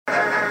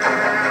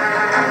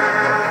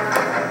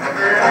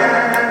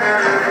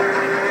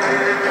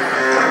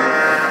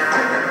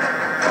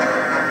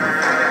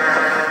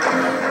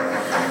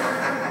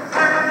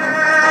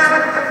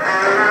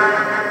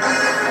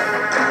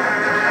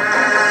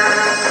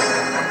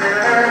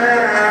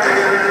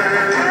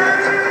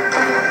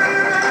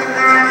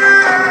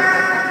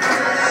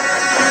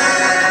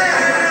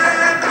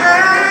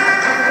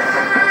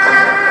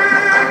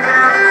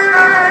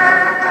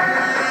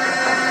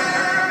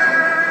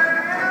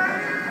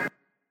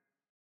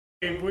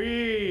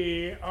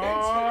We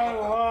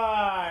are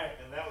live.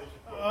 And that was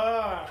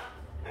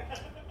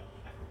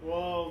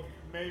Well,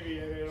 maybe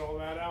edit all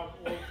that out.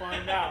 We'll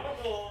find out.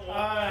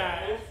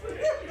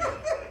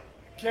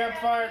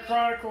 Campfire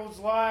Chronicles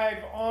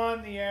live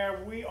on the air.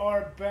 We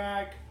are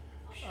back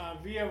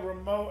via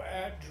remote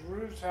at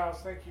Drew's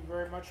house. Thank you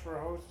very much for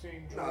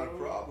hosting, Drew. Not a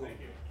problem.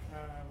 Thank you.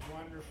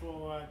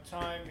 Wonderful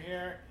time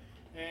here.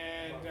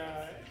 And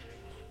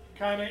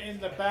kind of in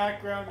the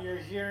background, you're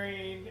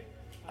hearing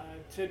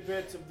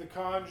tidbits of the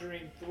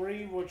Conjuring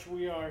 3, which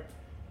we are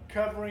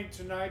covering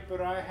tonight,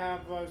 but I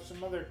have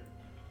some other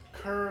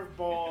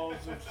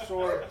curveballs of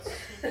sorts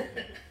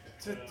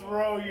to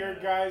throw your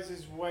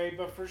guys' way.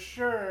 But for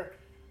sure,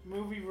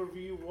 movie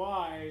review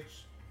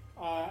wise,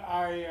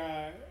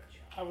 I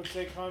would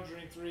say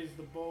Conjuring 3 is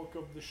the bulk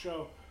of the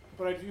show,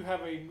 but I do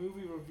have a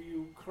movie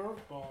review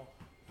curveball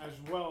as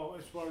well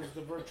as far as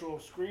the virtual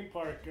screen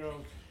part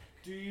goes.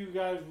 Do you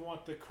guys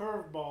want the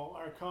curveball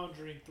or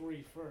Conjuring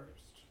 3 first?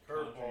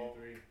 Curveball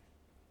 3.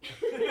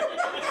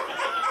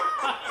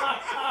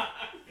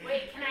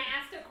 Wait, can I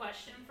ask a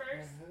question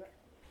first?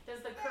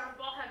 Does the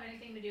curveball have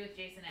anything to do with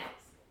Jason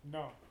X?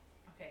 No.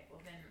 Okay,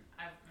 well then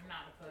I'm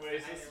not opposed Wait,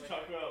 is to this either to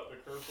talk way. about the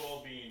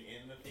curveball being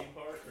in the theme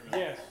park or no?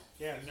 Yes.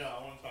 No,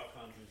 I want to talk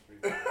Conjuring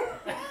 3. All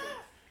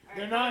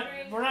They're right, not.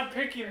 Conjuring We're not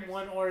 3 picking first.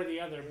 one or the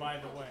other, by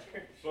the way.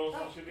 Both of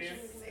them should be in?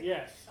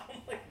 Yes.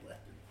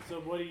 So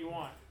what do you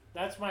want?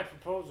 That's my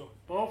proposal.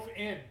 Both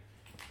in.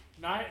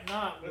 Not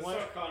Let's one.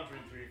 talk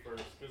Conjuring 3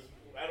 first, because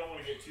I don't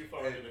want to get too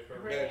far into the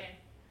curveball.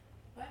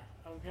 Right.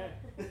 Okay.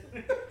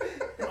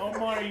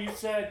 Omar, you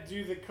said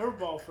do the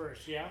curveball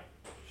first, yeah?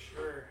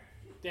 Sure.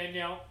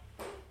 Danielle.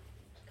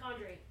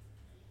 Conjuring.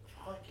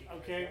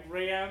 Okay.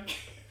 Rayanne.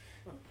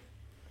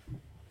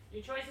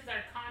 Your choices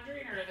are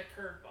Conjuring or the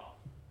curveball.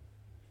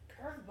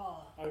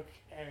 Curveball.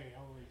 Okay.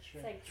 Holy shit.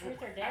 It's like truth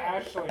or dare.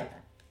 Ashley.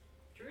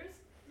 Drew's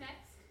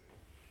next.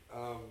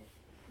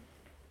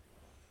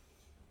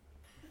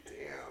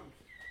 Damn.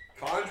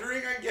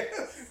 Conjuring, I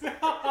guess.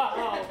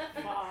 Oh,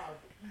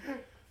 fuck.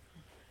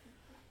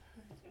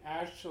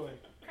 Ashley.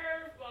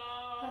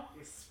 Curveball.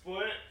 We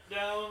split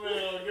down the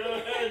middle. Go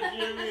ahead,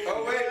 Jimmy.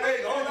 Oh,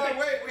 wait, hold on,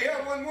 wait. We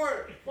have one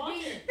more. Walter,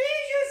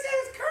 Bijou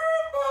says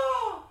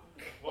curveball.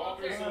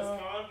 Walter says do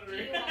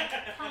Conjuring. you want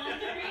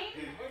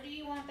Conjuring or do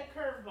you want the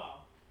curveball?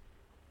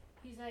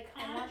 He's like, I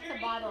want the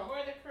Conjuring bottle.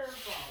 or the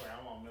curveball? Wait,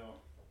 I'm on milk.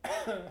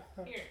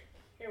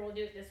 Here, we'll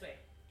do it this way.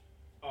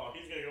 Oh,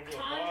 he's going to go for the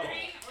bottle.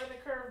 Conjuring or the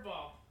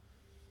curveball?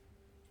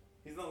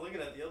 He's not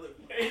looking at the other.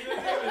 He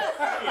doesn't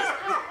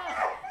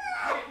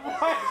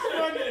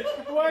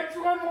even Which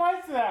one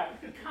was that?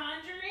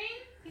 Conjuring?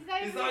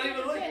 He's not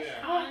even looking.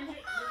 Yeah. Look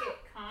at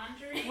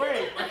Conjuring.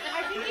 Wait. I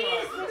think you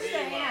need to switch the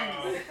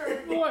hands.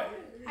 Curveball. What?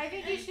 I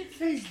think you should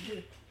Please.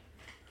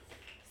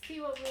 see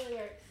what really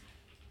works.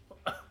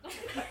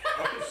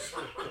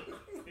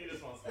 He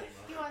just wants to be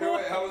You mine. want Here,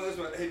 wait, how about this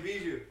one? Hey,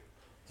 Bijou,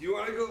 do you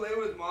want to go lay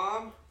with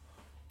Mom?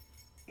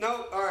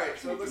 No? Alright,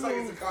 so it looks like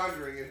it's a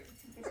Conjuring.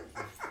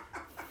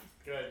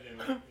 Go ahead,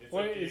 Jimmy. It's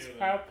What up to is you, then.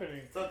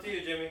 happening? It's up to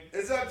you, Jimmy.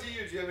 It's up to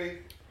you, Jimmy.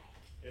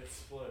 It's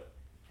split.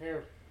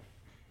 Here.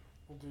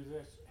 We'll do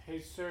this. Hey,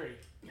 Siri.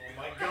 Oh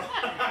my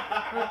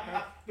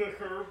god. The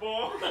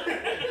curveball?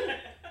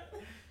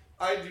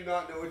 I do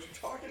not know what you're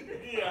talking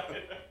about. Yeah.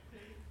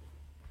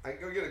 I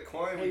can go get a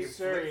coin, Hey, we can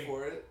Siri. flick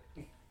for it.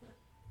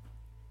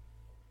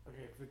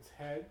 Okay, if it's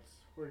heads,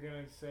 we're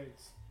gonna say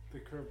it's the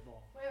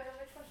curveball. Wait,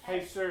 which one's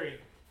Hey, Siri.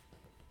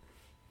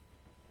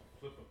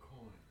 Flip a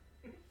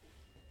coin.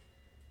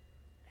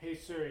 Hey,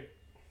 Siri.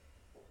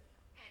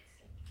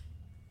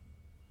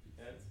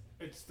 Heads?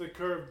 It's the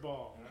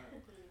curveball.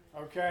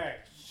 Alright. Okay,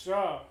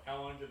 so. How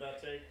long did that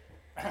take?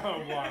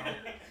 Oh,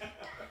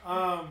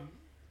 wow.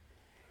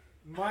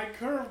 My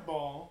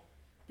curveball,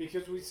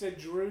 because we said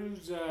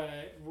Drew's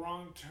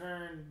Wrong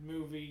Turn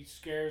movie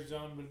scare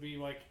zone would be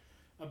like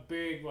a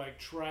big like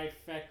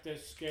trifecta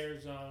scare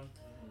zone,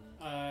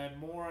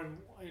 more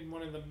in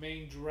one of the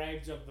main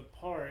drags of the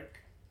park.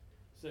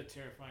 It's a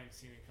terrifying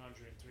scene in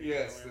Conjuring 3.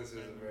 Yes, by the way, this is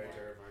a very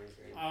terrifying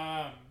scene.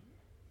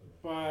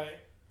 but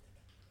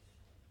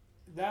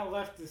that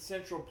left the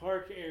Central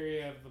Park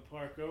area of the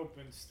park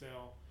open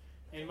still.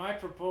 And my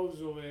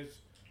proposal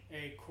is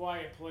a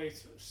Quiet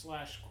Place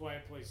 /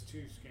 Quiet Place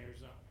 2 scare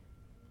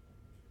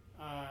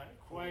zone.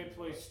 Quiet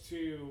Place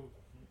 2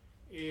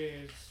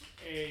 is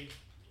a,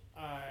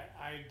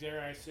 I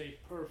dare I say,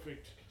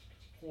 perfect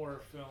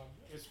horror film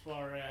as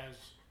far as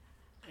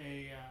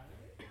a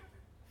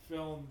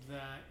film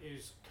that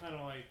is kind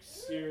of like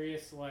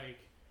serious, like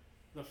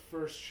the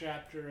first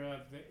chapter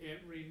of the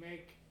It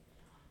remake,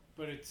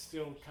 but it's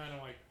still kind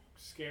of like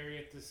scary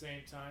at the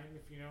same time,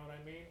 if you know what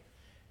I mean.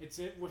 It's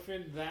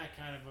within that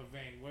kind of a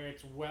vein where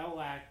it's well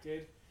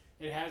acted,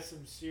 it has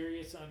some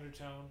serious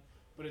undertone,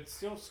 but it's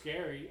still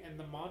scary, and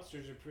the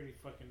monsters are pretty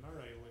fucking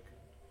gnarly looking.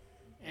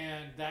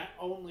 And that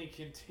only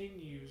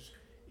continues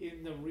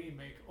in the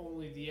remake.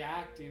 Only the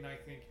acting, I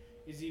think,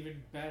 is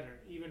even better,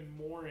 even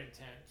more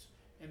intense,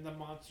 and the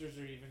monsters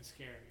are even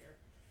scarier,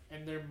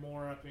 and they're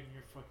more up in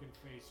your fucking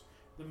face.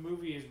 the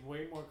movie is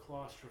way more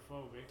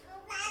claustrophobic,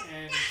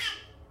 and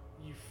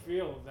you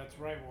feel, that's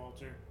right,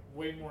 Walter,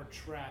 way more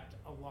trapped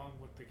along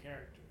with the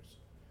characters.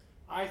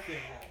 I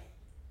think,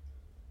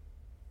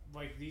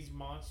 like, these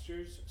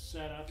monsters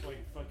set up like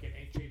fucking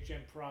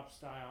HHN prop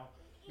style,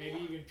 maybe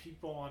even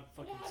people on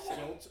fucking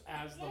stilts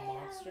as the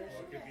monsters.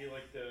 Or it could be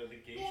like the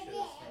geishas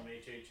from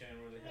HHN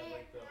where they have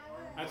like the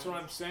arm. That's what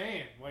I'm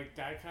saying. Like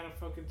that kind of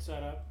fucking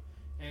setup.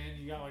 And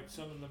you got like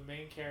some of the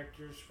main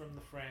characters from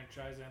the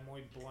franchise,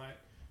 Emily Blunt,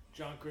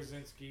 John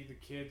Krasinski, the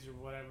kids or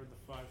whatever the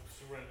fuck.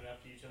 Just running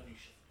after you, telling you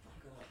shut the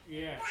fuck up.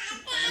 Yeah.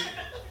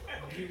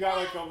 You got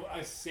like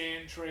a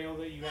sand trail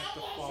that you have to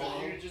So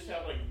follow. you just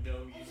have like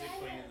no music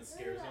playing in the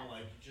scare zone,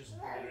 like just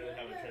literally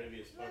have it try to be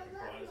as fucking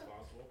quiet as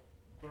possible.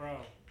 Bro,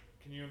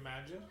 can you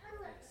imagine?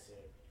 That's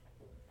sick.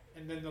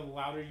 And then the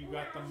louder you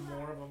got, the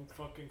more of them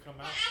fucking come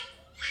out.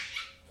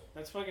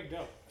 That's fucking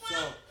dope. So,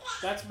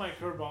 that's my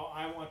curveball.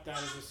 I want that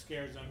as a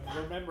scare zone.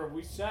 Remember,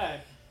 we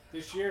said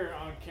this year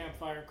on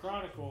Campfire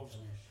Chronicles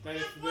that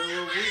if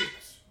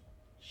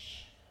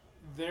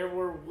there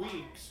were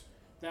weeks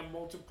that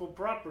multiple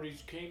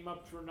properties came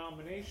up for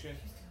nomination,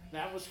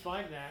 that was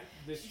fine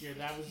this year.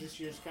 That was this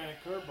year's kind of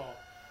curveball.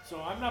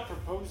 So, I'm not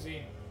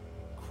proposing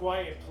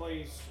Quiet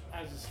Place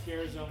as a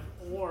scare zone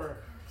or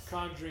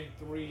Conjuring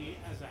 3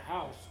 as a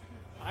house.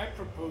 I'm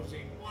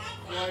proposing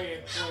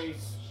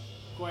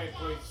Quiet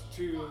Place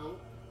 2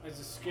 as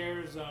a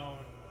scare zone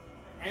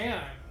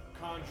and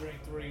Conjuring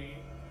 3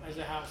 as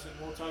a house, and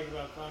we'll talk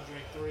about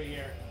Conjuring 3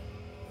 here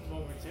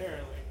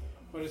momentarily.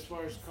 But as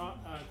far as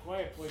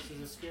Quiet Place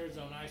as a scare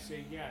zone, I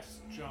say yes.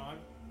 John?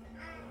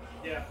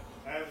 Yeah,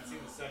 I haven't seen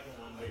the second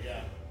one, but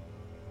yeah.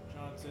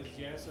 John says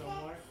yes.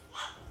 Omar?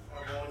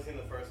 I've only seen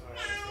the first one. I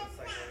haven't seen the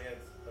second one yet.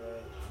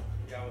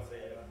 Yeah, I would say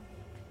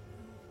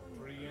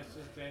yeah. 3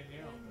 yeses,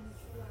 Danielle.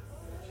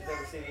 She's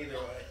never seen any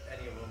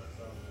of them,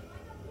 so.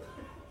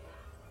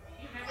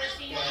 You've never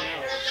seen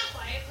either of the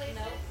Quiet Places?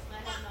 Nope,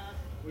 I have not.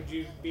 Would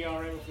you be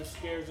alright with a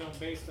scare zone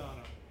based on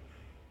them?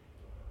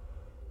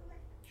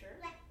 Sure.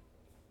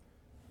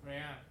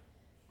 Rayanne?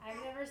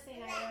 I've never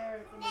seen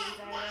either of the movies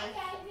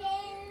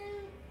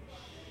either.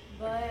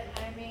 But,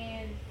 I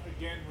mean,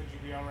 Again, would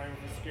you be alright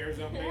with a scare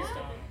zone based on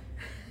them?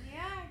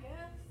 yeah, I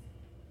guess.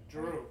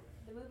 Drew?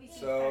 The movie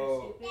seems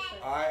So, kind of stupid,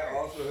 but I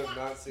also have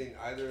not seen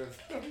either of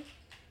them,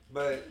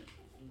 but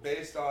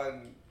based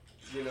on,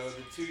 you know,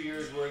 the 2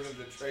 years worth of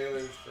the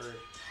trailers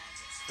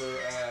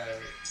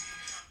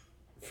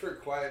for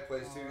Quiet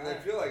Place 2, and I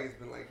feel like it's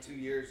been like 2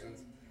 years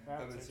since I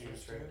That's haven't seen the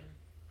interesting. trailer.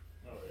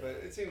 Oh, yeah. But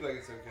it seems like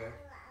it's okay.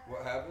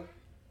 What happened?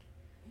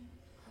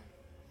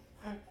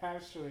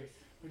 Ashley,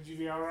 would you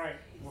be alright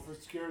with a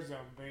scare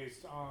zone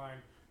based on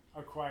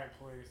A Quiet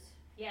Place?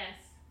 Yes,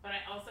 but I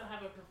also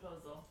have a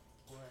proposal.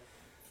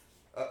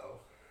 Right. Uh-oh.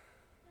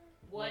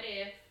 What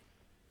if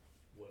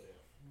What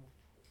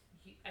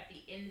if? at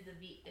the end of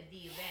the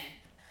event,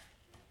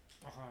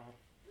 Uh-huh.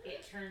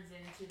 it turns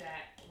into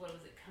that, what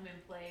was it, Come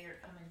and Play or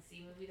Come and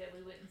See movie that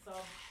we went and saw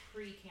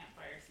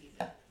pre-Campfire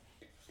season.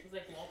 It was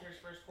like Walter's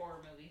first horror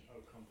movie. Oh,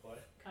 come play?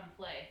 Come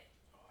Play.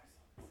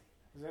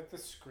 Is that the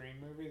Scream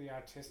movie, the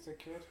autistic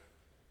kid?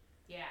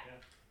 Yeah.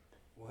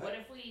 What? What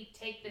if we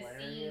take the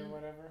Larry or scene?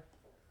 whatever?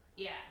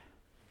 Yeah.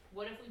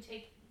 What if we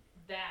take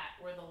that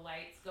where the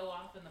lights go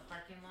off in the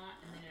parking lot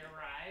and then it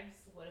arrives?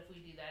 What if we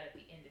do that at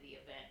the end of the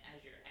event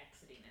as you're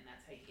exiting and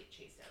that's how you get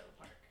chased out of the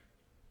park?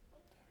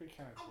 That'd be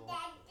kind of cool.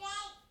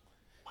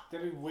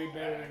 That'd be way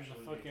better than the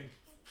fucking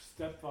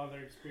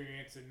Stepfather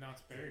experience in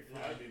Knott's Berry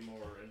Farm. That'd be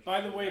more interesting.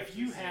 By the way, if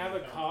Actually you seeing have a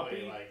them copy-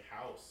 play, like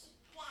House.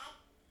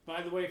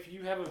 By the way, if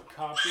you have a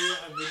copy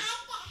of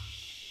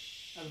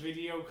a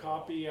video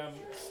copy of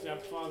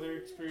Stepfather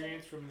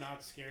experience from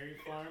Not Scary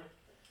Farm,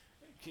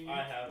 can you?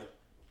 I have it.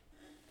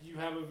 You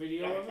have a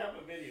video I of it? have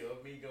a video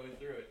of me going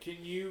through it.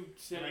 Can you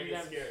send And I me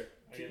get that? scared.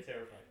 I get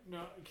terrified.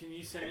 No, can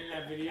you send me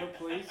that video,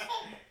 please?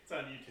 It's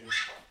on YouTube.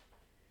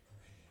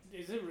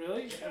 Is it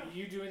really? Are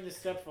you doing the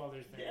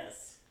Stepfather thing?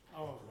 Yes.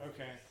 Oh,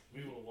 okay.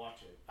 We will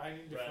watch it I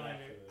need to right find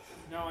after it. this.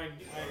 No, I Or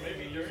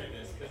maybe need to use during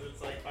it. this, because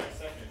it's like 5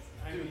 seconds.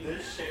 I Dude, need-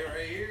 this shit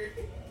right here.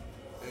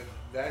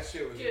 That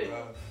shit was Dude.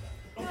 rough.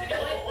 You know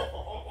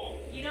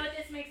what? You know what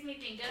this makes me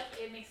think of?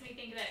 It makes me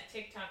think of that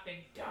TikTok thing.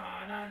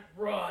 Donna,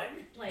 run!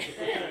 Like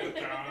that.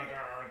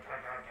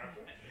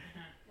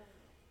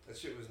 That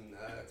shit was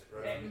nuts,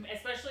 bro.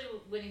 Especially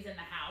when he's in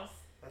the house.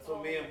 That's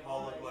what me and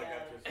Paul look like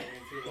after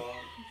swimming too long.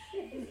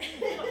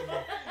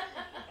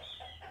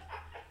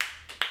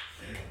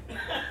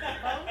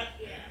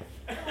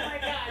 Oh my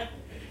god.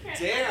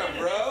 Damn,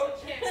 bro.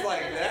 It's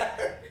like that.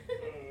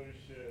 Oh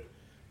shit.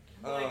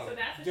 Like, so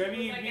that's what she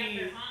was like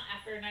WB.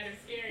 after a night of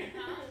scary,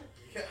 huh?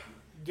 Yeah.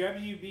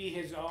 WB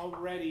has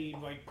already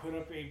like put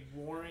up a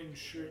Warren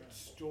shirt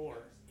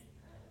store.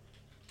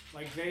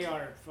 Like they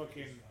are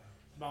fucking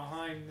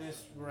behind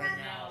this right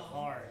now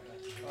hard.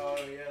 Oh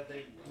yeah,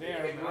 They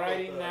are came out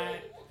riding with, that.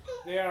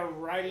 They are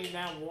riding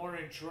that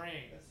Warren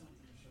train.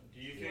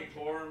 Do you think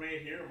Horror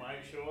Made Here might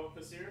show up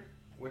this year?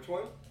 Which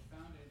one?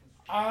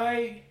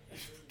 I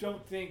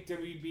don't think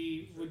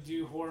WB would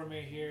do Horror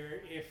May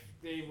here if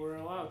they were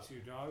allowed to,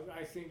 dog.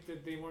 I think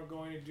that they weren't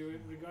going to do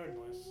it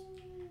regardless.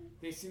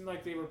 They seemed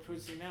like they were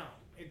pussing out.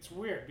 It's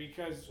weird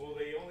because Well,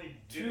 they only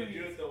didn't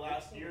do it the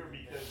last year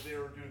because they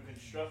were doing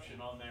construction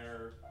on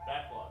their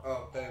backlot.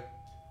 Oh, babe.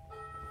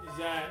 is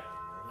that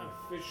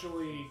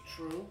officially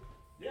true?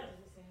 Yeah.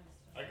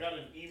 I got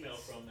an email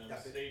from them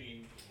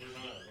stating we're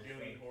not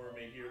doing horror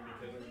made here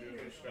because we're doing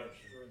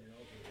construction.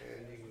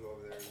 And you can go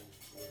over there and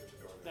look at the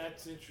door.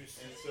 That's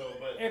interesting. And so,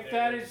 but If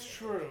that is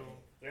true,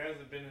 there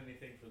hasn't been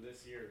anything for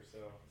this year, so.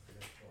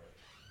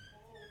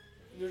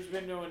 there's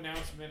been no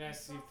announcement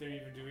as to if they're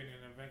even doing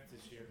an event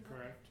this year,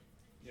 correct?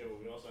 Yeah, but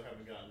we also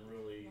haven't gotten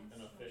really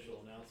an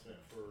official announcement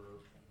for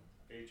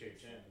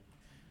HHN.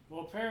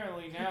 Well,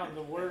 apparently now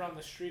the word on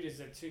the street is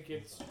that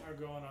tickets are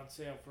going on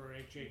sale for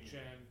HHN.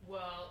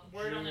 Well,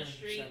 word on the June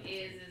street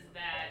 17th. is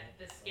that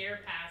the scare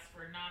pass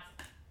for Knott's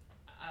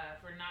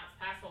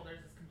pass holders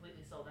is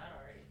completely sold out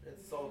already.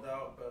 It's sold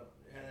out, but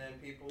and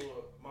then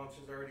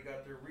Monsters already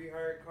got their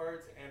rehired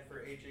cards, and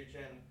for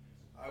HHN,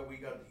 we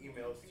got the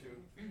emails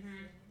too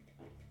Mm-hmm.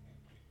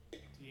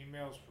 The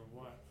emails for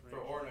what? for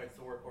Horror Nights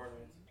to work Horror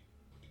Nights.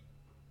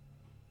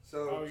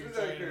 So, you're just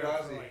out of talking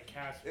about for, curiosity, like,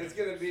 cast it's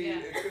gonna be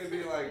Yeah. it's gonna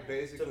be like To be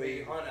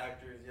basically hunt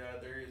actors, yeah,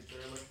 they're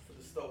looking for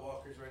the stilt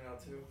walkers right now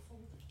too.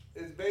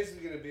 it's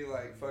basically gonna be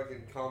like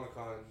fucking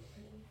Comic-Con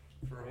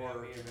for Yeah,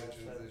 horror me and Matt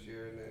conventions said. this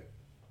year, isn't it?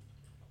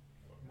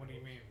 What do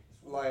you mean?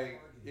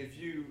 Like if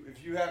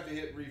you have to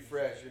hit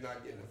refresh, you're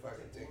not getting a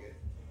fucking ticket.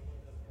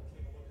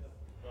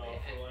 For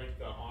like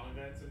the haunt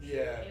events and shit.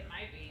 Yeah, It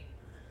might be.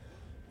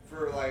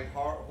 for like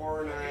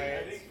horror I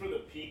nights. think for the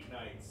peak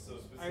nights, so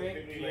I think,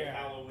 specifically like yeah.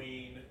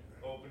 Halloween,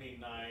 opening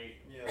night,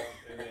 Yeah.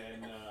 and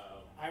then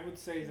I would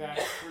say that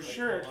for like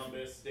sure.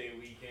 Columbus Day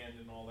weekend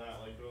and all that,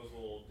 like those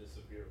will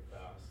disappear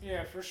fast.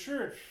 Yeah, for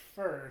sure. At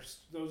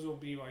first, those will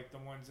be like the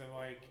ones that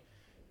like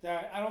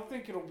that. I don't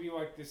think it'll be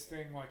like this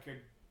thing like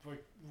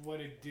what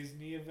a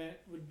Disney event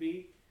would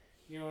be.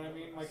 You know what I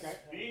mean? Like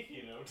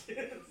Speaking of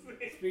Disney.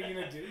 speaking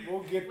of,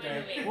 we'll get Wait,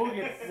 there. wait. We'll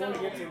get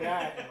to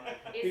that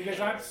Is because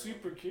it- I'm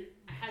super curious.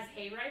 Has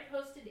Hayride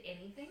posted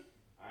anything?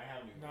 I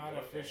haven't even Not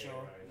looked at official.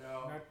 it, right?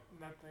 No.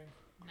 Nothing.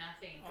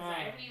 Nothing. Because I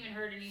Um, haven't even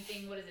heard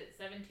anything. What is it?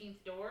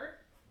 17th door?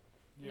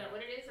 Is Yeah, that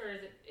what it is, or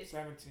is it? It's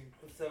 17.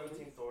 The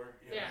 17th door.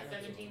 yeah,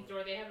 17th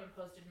door. They haven't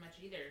posted much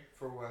either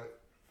For what?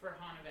 for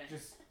haunt event.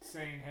 Just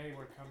saying, hey,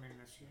 we're coming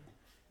this year.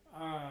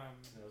 No,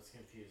 it's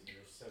confusing.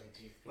 There's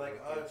 17th floor,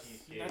 Like us.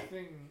 13th gate.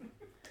 Nothing.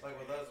 Like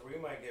with us, we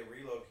might get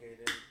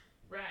relocated.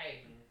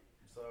 Right.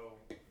 So,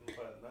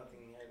 but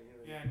nothing yet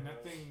either. Yeah,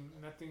 for us.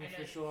 nothing I know.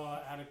 official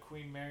out of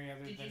Queen Mary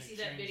other Did than you it see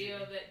that changing.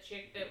 video of that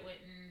chick that went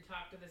and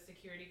talked to the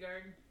security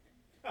guard? And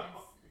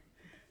Oh,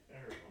 I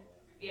heard all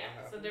that. Yeah,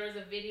 What so there was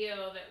a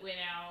video that went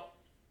out.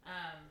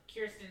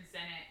 Kirsten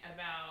sent it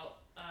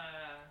about,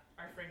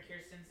 our friend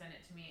Kirsten sent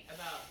it to me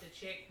about the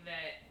chick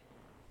that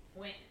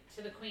went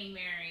to the Queen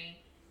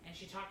Mary and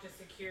she talked to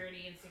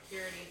security, and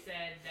security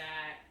said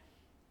that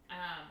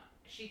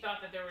she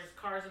thought that there was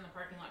cars in the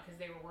parking lot because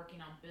they were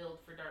working on build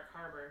for Dark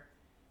Harbor.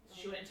 So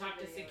she went and talked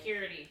to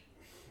security.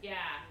 Yeah,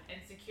 and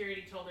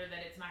security told her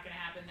that it's not going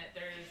to happen, that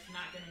they're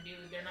not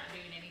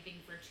doing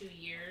anything for 2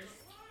 years.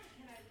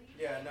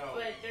 Yeah, no.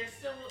 But it's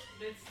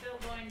still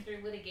going through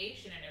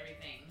litigation and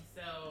everything.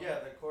 So Yeah,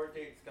 the court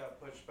dates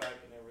got pushed back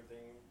and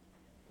everything.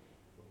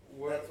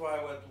 What? That's why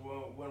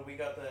when we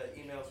got the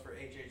emails for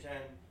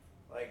HHN,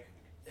 like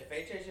if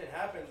HHN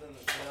happens and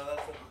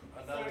that's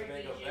another Sorry,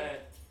 big DJ. event,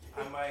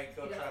 I might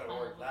go You try got to all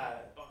work of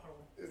that them.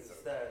 It's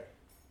instead.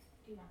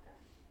 Do you want that?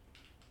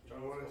 Do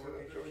you want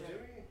to go with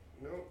Jimmy?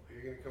 Nope.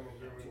 You're gonna come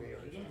over here with me.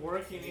 aren't you?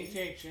 Working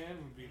HHN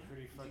would be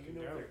pretty fucking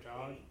know dope, they're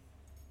dog.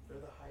 They're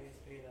the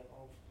highest paid at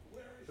all.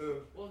 Who?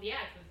 Well, yeah,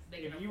 because they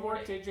can If you afford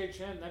worked it.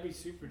 HHN, that'd be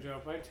super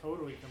dope. I'd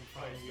totally come I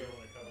find you. still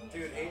wanna come on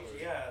Dude,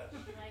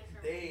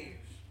 flowers. they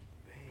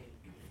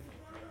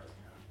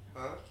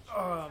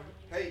Huh?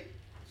 Hey,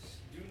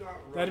 do not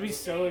run. That'd be with-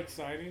 so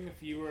exciting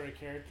if you were a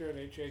character at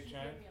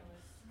HHN.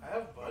 I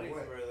have buddies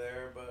What? who are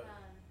there, but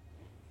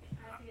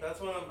that's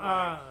one of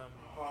my Um,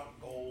 hot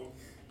goals.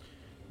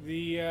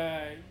 the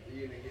Are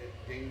you gonna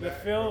get dinged the back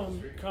across film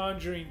the street?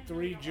 Conjuring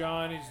 3,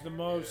 John, is the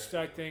most,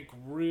 I think,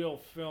 real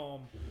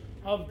film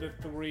of the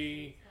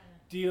three,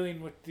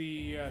 dealing with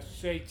the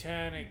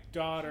satanic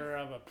daughter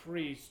of a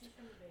priest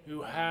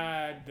who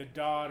had the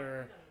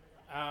daughter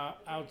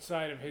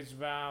outside of his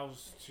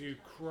vows to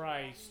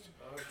Christ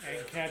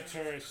and kept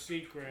her a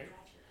secret.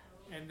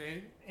 And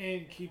then,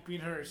 in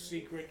keeping her a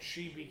secret,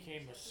 she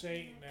became a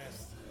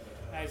Satanist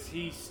as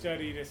he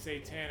studied a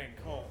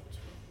satanic cult.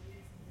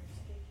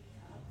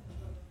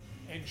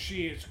 And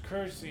she is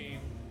cursing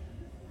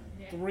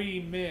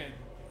 3 men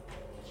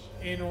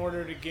in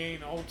order to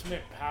gain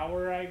ultimate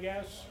power, I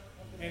guess,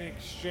 in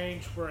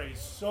exchange for a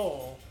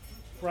soul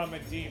from a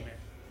demon.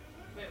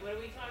 Wait, what are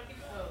we talking?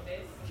 Oh,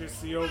 this.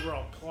 Just the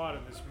overall plot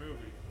of this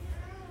movie.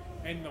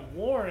 And the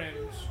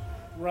Warrens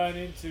run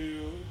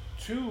into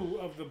 2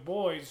 of the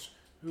boys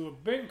who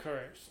have been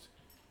cursed.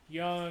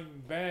 Young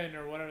Ben,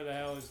 or whatever the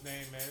hell his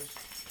name is.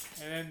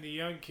 And then the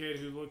young kid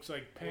who looks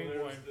like Well,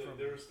 Penguin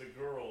there's from... the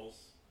girls,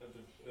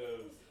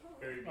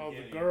 very Oh,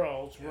 beginning. the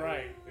girls, Yeah.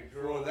 right. The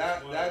girl Well,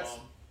 was one of them.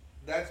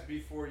 that's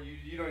before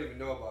you don't even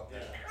know about Yeah,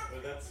 that.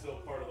 but that's still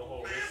part of the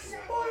whole ritual.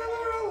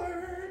 Spoiler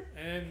alert!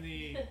 And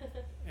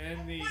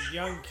the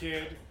young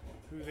kid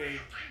who they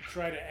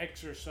try to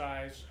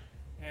exorcise,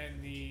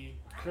 and the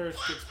curse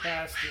gets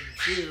passed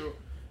into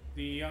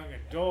the young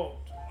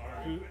adult,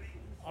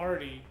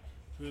 Artie,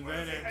 who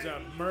then ends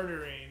up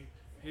murdering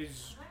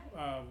his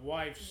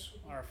wife's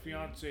or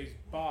fiance's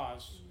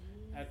boss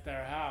at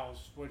their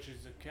house, which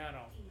is a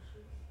kennel.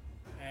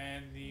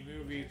 And the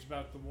movie is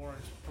about the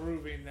Warrens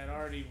proving that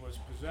Artie was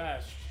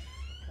possessed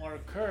or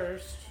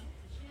cursed,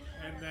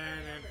 and then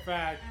in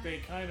fact they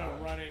kind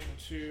of run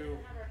into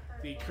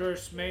the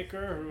curse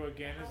maker, who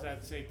again is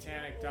that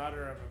satanic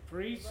daughter of a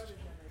priest,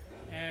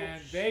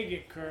 and they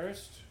get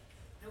cursed,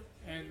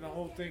 and the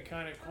whole thing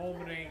kind of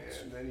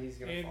culminates And then he's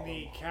gonna in follow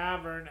the him.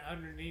 cavern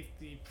underneath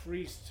the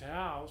priest's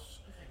house.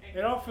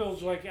 It all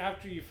feels like,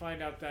 after you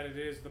find out that it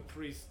is the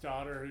priest's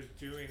daughter who's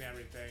doing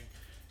everything,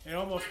 it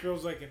almost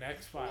feels like an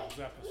X-Files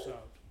episode,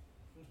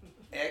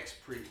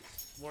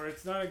 Ex-priest. where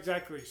it's not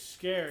exactly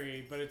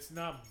scary, but it's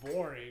not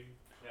boring.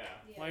 Yeah.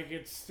 Like,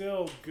 it's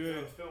still The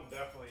good. film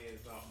definitely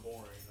is not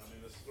boring. I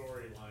mean, the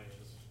storyline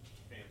is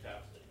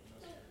fantastic.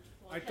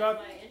 Well, I it kept thought-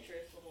 my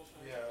interest the whole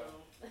time. Yeah.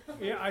 So.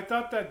 Yeah, I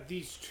thought that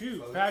these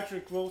two,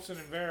 Patrick Wilson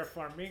and Vera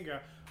Farmiga,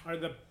 are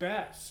the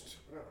best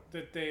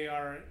that they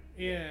are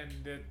in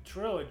the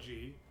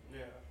trilogy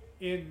Yeah.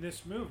 in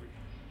this movie.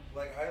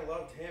 Like, I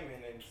loved him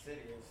in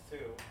Insidious,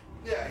 too.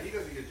 Yeah, he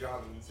does a good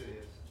job in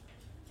Insidious.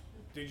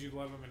 Did you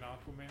love him in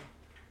Aquaman?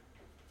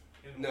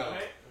 In No.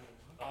 what?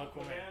 Aquaman.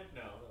 Aquaman?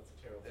 No, that's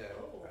a terrible Yeah.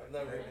 film. I've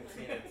never even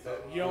seen it,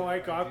 so. You don't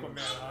like Aquaman,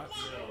 huh?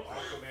 No,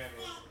 Aquaman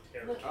is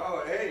terrible.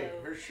 Oh, hey,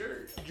 her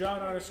shirt.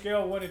 John, on a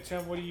scale of 1 to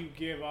 10, what do you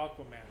give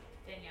Aquaman?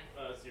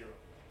 Danielle. 0.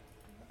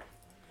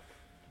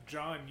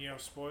 John,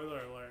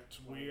 spoiler alerts.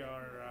 We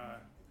are,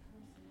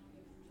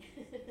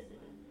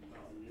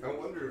 I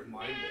wonder if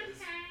mine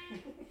does.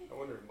 I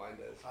wonder if mine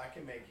does. I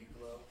can make you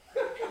glow.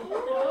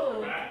 Oh,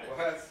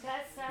 What?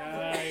 that sounds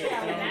I like don't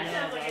know That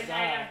sounds like a about night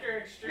that. after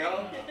extreme.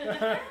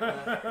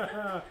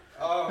 No?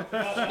 Oh,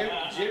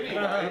 Jimmy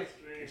might.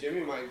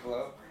 Jimmy might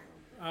glow.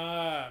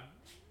 I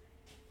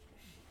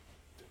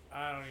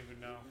don't even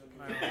know.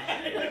 I don't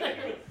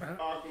know.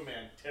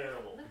 Aquaman,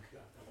 terrible.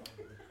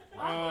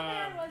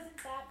 Aquaman wasn't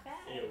that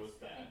bad. It was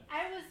bad.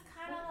 I was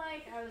kind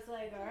of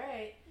like, all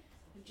right,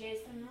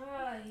 Jason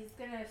Momoa, he's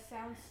gonna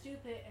sound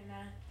stupid,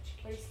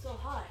 but he's still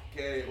hot.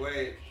 Okay,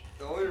 wait.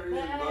 The only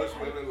reason But most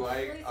I'm women really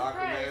like Aquaman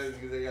surprised is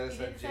because they gotta he see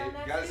didn't sound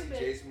that you gotta see stupid.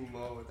 Jason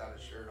Momoa without a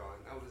shirt on.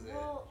 That was it.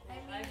 Well, I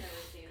mean, I've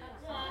never seen it.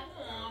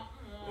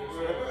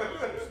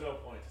 There's no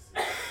point to see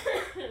it.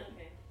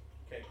 Okay.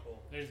 Okay,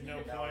 cool. There's no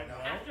No, point. no.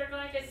 No. After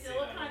going to See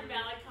Silicon that.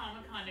 Valley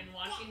Comic Con and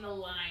watching the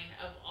line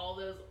of all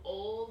those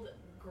old,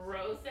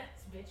 gross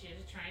ass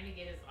bitches trying to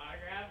get his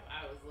autograph,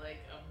 I was like,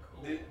 I'm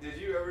cool. Did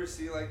you ever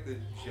see like the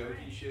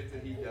jokey shit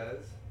that he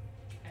does?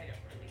 I don't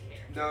really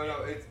care.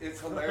 No, it's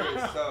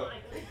hilarious. So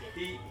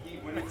he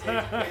when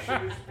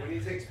he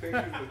takes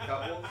pictures with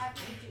couples,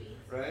 after you eat,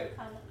 right?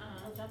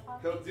 he'll jump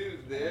off He'll it, do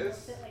and this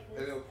sit like and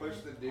this, he'll push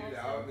the dude and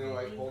out and he'll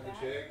like lean hold the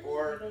back, chick, and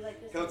or he goes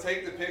like this, he'll like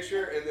take the this.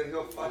 picture and then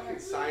he'll fucking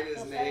sign his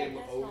He'll say name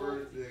like this, over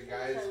and the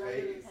guy's he'll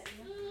say, face.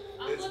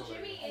 Uncle It's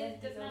Jimmy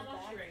hilarious. does not And then he watch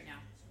goes you back. right now.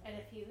 And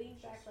if he leans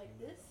back like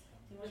this,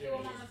 he wants Jimmy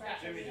to just- scratch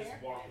Jimmy his just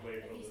hair. walked away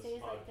If from he this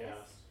stays like this,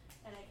 podcast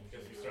and I can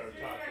because we see started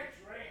his talking.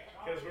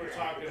 Because we were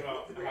talking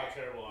about how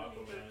terrible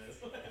Aquaman is.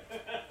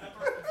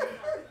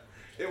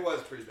 It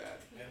was pretty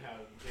bad. And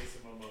how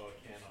Jason Momoa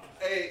cannot.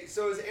 Hey,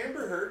 so is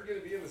Amber Heard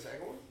gonna be in the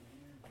second one?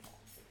 I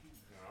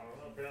don't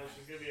know. Apparently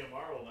she's gonna be a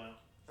Marvel now.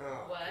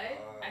 Oh, What?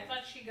 God. I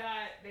thought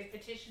they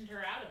petitioned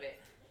her out of it.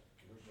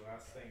 The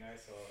last thing I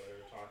saw, they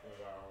were talking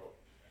about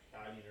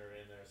hiding her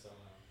in there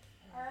somehow.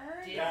 I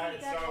heard Did- Yeah, he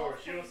in got Star all Wars,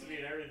 she wants to be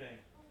in everything.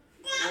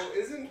 Well,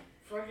 isn't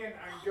Fucking,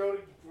 I go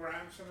to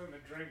grab something to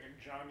drink and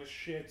John just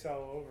shits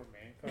all over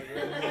me.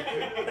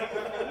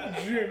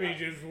 Jimmy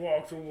just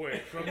walked away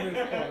from this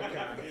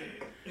podcast.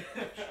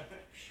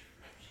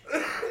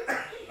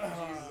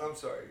 Jesus, I'm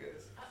sorry,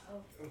 guys.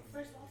 Uh-oh.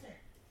 Where's Walter?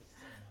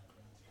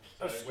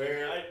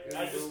 Where I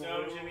in just the know,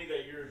 world? Jimmy,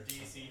 that you're a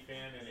DC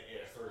fan and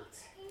it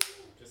hurts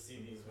to see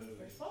these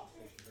movies.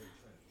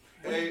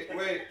 Hey,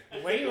 wait.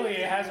 Lately,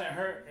 it hasn't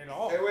hurt at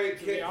all. Hey, wait.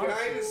 to be Can honest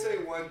I with just you. say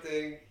one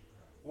thing?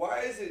 Why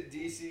is it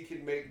DC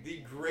can make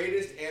the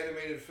greatest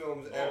animated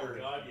films ever?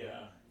 Oh, God, yeah.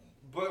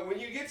 But when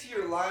you get to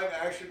your live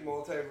action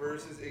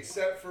multiverses,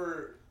 except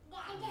for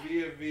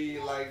V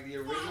like the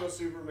original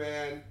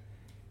Superman,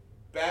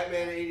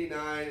 Batman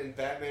 '89, and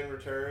Batman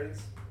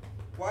Returns,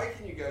 why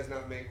can you guys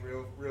not make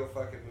real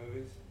fucking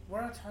movies?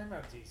 We're not talking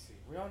about DC.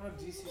 We all know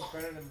DC is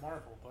better than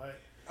Marvel, but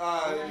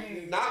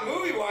Not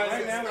movie wise. right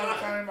It's now we're not.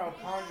 talking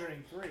about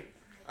Conjuring 3.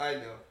 I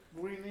know.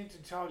 We need to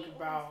talk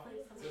about.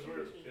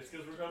 It's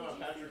because we're talking about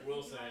Patrick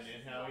Wilson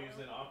and how he was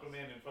in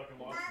Aquaman and fucking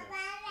Watchmen.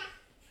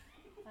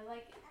 I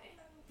like it.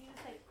 He was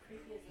like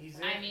creepy as He's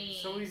a in,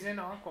 so he's in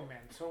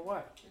Aquaman. So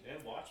what?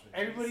 And Watchmen.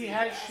 Everybody DC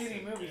has acid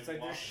shitty movies. and Like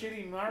there's Watchmen.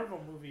 shitty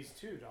Marvel movies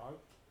too, dog.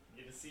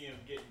 You to see him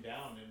getting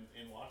down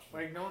and watching.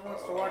 Like no one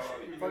wants to watch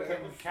fucking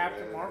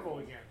Captain Marvel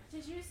again.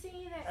 Did you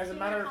see that? As a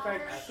matter of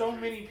fact, so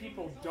many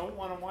people don't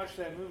want to watch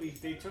that movie.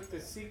 They took the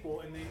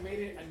sequel and they made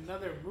it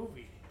another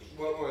movie.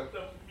 What one?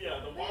 The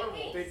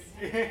Marvel. Wait.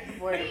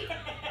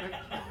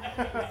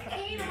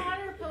 Kane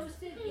Hodder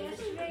posted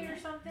yesterday or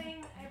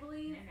something, I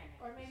believe,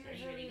 or maybe it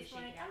was early this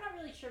morning. I'm not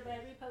really sure, but I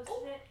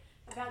reposted it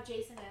about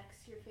Jason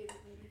X, your favorite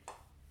movie.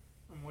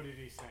 And what did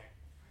he say?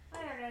 I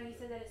don't know. He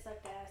said that it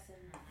sucked ass, and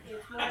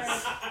it's more. He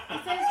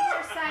said it's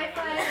more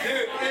sci-fi.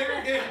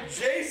 Dude, if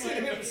Jason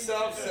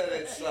himself said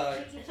it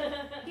sucked,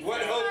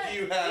 what hope do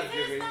you have, He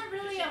said Jimmy? it's not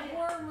really a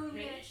horror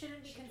movie, and it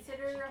shouldn't be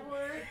considered a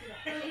horror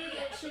movie.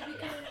 It should be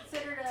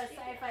considered a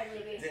sci-fi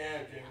movie.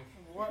 Damn, Jimmy.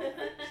 What?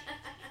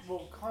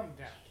 Well, calm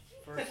down.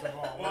 First of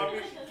all, Well, I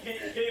mean,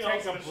 Kane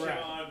also a shit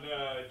breath. on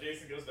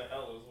Jason Goes to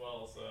Hell as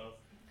well, so.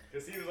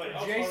 Because he was like,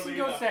 Jason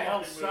Goes to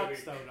Hell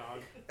sucks, though,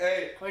 dog.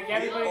 Hey, Like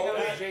everybody knows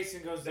that-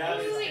 Jason Goes to That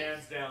Hell. is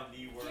hands down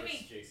the worst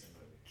Jimmy. Jason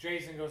movie.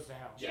 Jason Goes to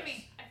Hell. Yes.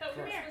 Jimmy, I thought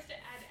we were Correct. supposed to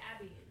add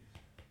Abby.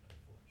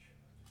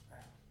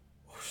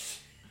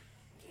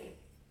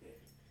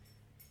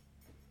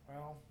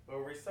 Well, But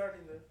we're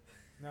restarting this.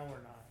 no,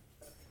 we're not.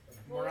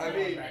 Well, We're I not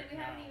mean, going back we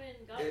now. haven't even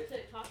got It-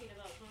 to talking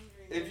about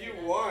Conjuring. if you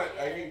yet. want,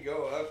 I can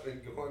go up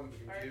and go on the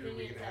Our computer.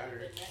 We opinions can add haven't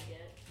her. been met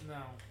yet.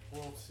 No,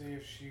 we'll see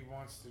if she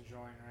wants to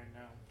join right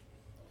now.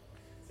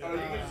 Oh, you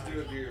can just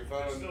do it through your There's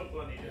phone. still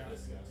plenty to Yeah.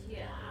 discuss.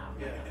 Yeah.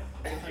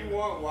 Yeah. If you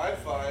want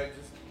Wi-Fi,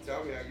 just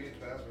tell me. I'll give you the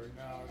password.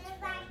 No, it's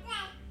fine.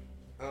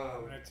 I'm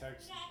Um. gonna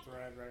text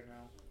Thread right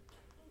now.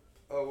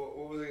 Oh,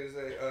 what was I gonna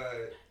say?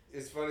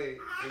 It's funny.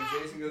 When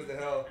Jason Goes to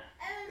Hell,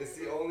 it's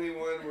the only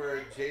one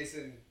where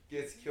Jason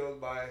gets killed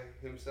by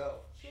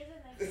himself. She has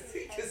a nice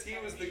Because he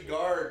was the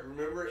guard.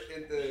 Remember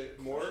in the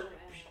morgue?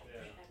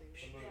 Yeah.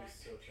 The movie's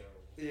so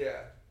terrible.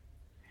 Yeah.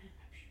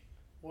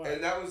 What?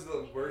 And that was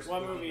the worst.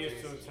 What looking movie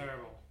is so Jason.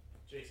 terrible?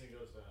 Jason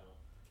Goes to Hell.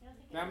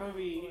 That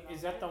movie,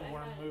 is that the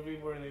worm movie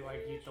where they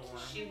like eat the worm?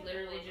 She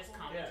literally just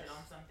commented Yes.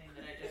 on something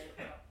that I just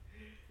put up.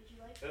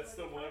 That's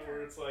the one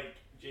where it's like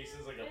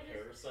Jason's like a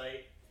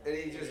parasite, And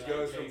he just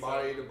goes from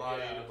body to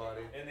body to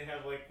body. and they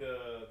have like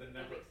the That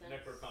makes sense.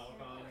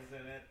 Necronomicons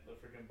in it, the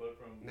freaking book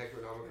from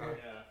Necronomicon.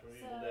 yeah from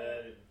Evil So-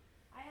 Dead.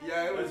 And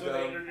Yeah, it was that's when they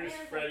dumb. introduced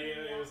Freddy,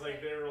 and it was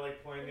like they were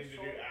like planning to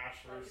do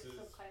Ash versus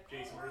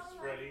Jason versus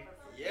Freddy.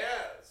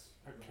 Yes.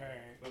 Okay,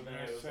 But we're then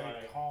gonna it was say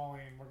like-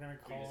 calling. We're gonna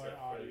We call just it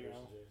have Freddy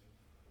audio. versus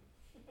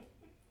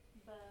Jason.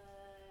 But I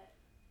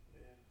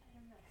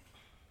don't know.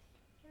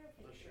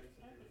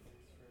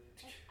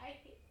 I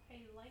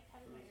like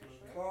having my hair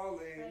short. But I Calling.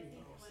 think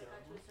when it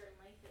got to a certain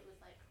length, it was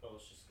like Oh,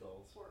 it's just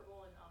skulls.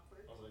 horrible and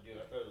awkward. I was like, dude, I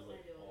thought it was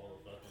like all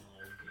the fucking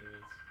like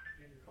demons.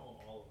 You're calling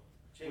all of them.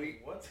 Jimmy,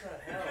 what the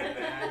hell,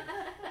 man?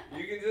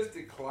 You can just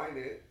decline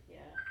it. Yeah.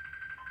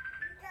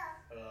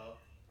 Hello.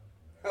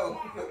 Oh.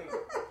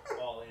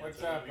 All What's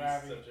answer up, would be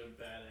Abby? Such a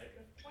bad echo.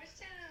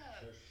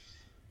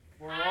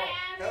 We're all,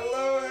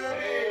 Hello,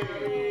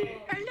 Abby.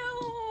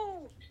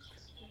 Hello!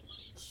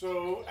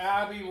 so,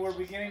 Abby, we're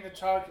beginning to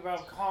talk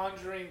about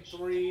Conjuring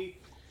 3.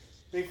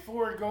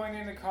 Before going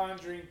into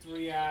Conjuring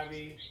 3,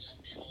 Abby,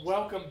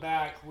 welcome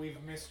back.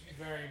 We've missed you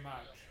very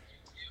much.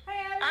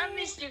 Hi, Abby. I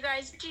missed you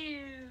guys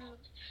too.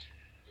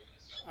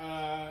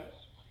 But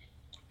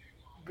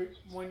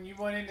when you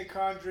went into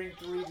Conjuring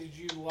 3, did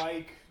you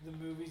like the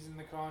movies in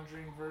the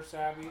Conjuring verse,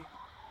 Abby?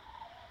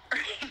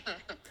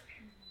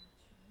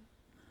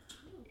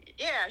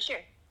 Yeah, sure.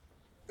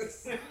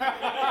 I'm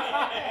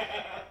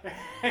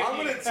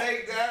gonna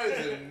take that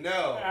as a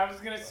no. I was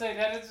gonna say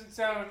that doesn't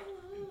sound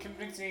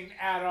convincing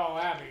at all,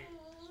 Abby.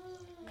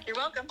 You're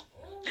welcome.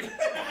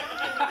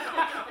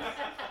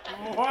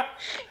 What?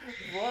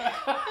 What?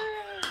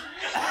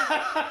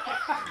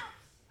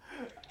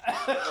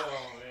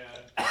 Oh man.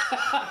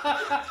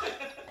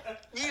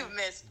 You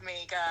missed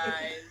me,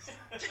 guys.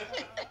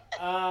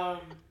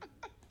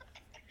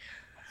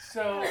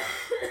 So,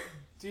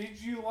 did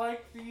you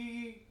like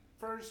the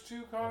first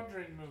two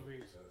Conjuring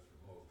movies?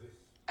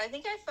 I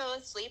think I fell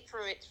asleep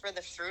for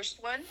the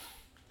first one.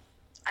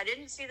 I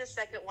didn't see the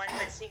second one,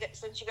 but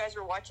since you guys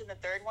were watching the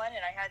third one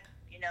and I had,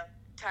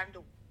 time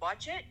to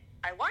watch it,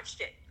 I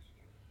watched it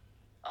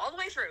all the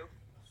way through.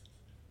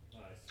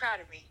 Nice. Proud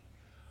of me.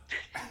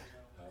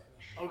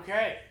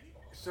 Okay,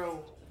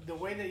 so the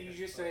way that you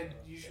just said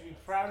you should be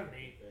proud of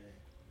me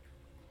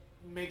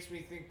makes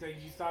me think that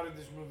you thought of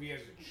this movie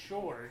as a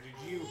chore.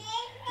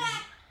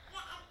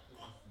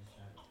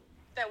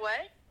 That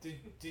what?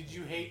 Did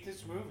you hate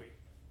this movie?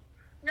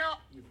 No.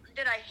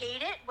 Did I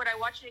hate it? Would I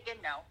watch it again?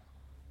 No.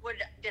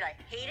 Did I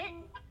hate it?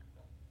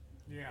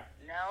 Yeah.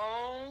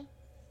 No.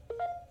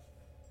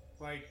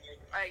 Like,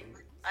 I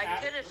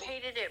could have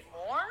hated it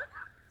more,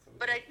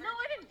 but I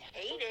didn't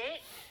hate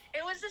it.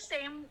 It was the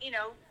same,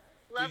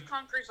 love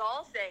conquers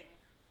all thing.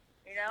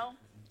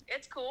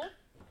 It's cool.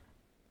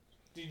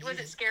 Was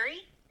it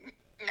scary?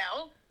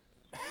 No.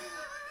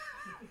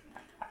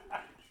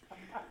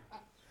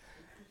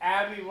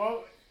 Abby,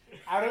 what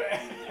out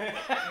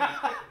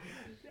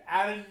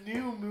of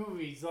new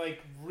movies,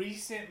 like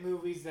recent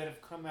movies that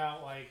have come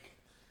out, like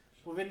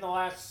within the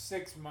last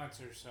 6 months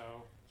or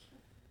so,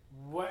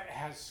 what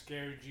has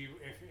scared you,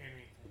 if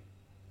anything?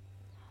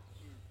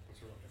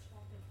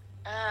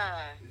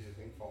 Did you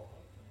think fall?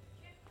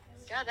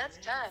 God, that's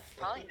tough.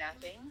 Probably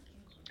nothing.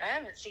 I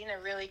haven't seen a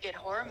really good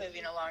horror movie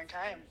in a long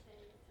time.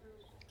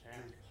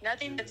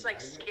 Nothing that's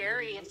like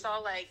scary. It's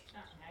all like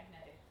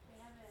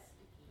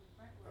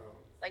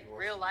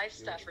real life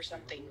stuff or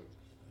something.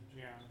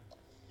 Yeah.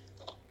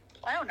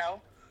 I don't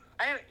know.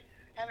 I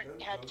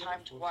haven't had time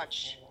to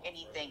watch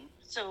anything.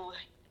 So,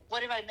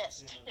 what have I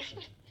missed?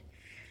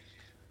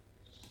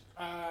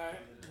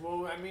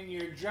 Well, I mean,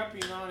 you're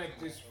jumping on it.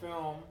 This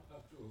film,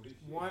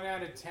 1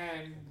 out of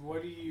 10.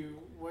 What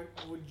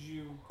would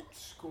you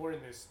score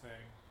this thing?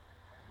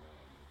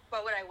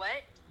 What would I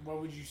what? What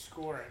would you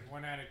score it?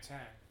 1 out of 10.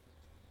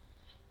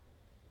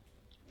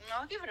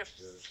 I'll give it a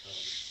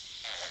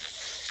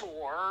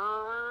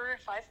 4,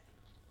 5.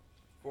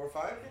 4 or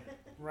 5?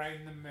 Right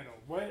in the middle.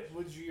 What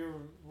would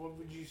you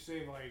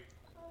say, like,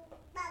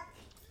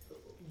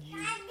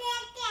 you...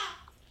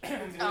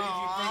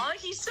 Aww,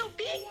 he's so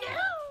big now.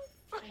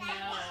 I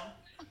know.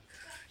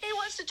 He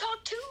wants to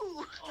talk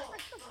too.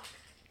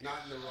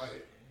 Not in the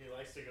right. He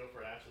likes to go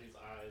for Ashley's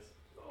eyes.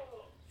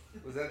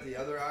 Was that the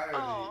other eye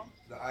or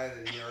the eye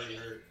that he already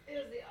hurt?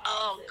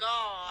 Oh,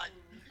 God.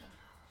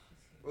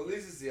 Well, at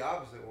least it's the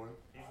opposite one.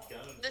 He's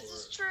gunning This for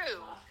is it.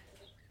 true.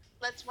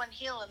 Let's one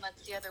heal and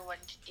let's the other one,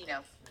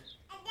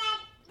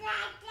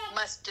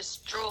 must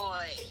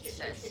destroy, he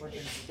says.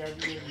 Fucking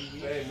WWE.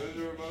 Hey, move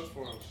the remotes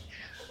for him.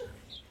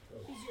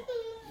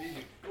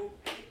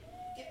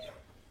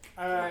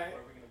 Alright,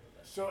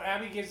 so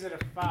Abby gives it a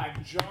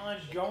 5. John,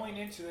 going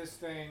into this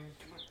thing,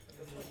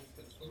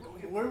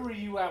 where were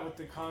you at with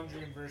the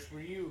Conjuring verse? Were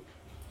you,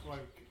 like,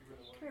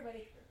 Come here,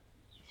 buddy.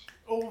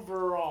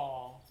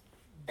 overall,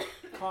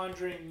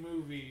 Conjuring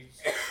movies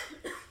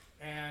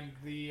and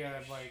the,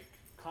 like,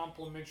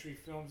 complimentary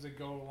films that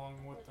go along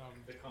with them,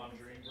 The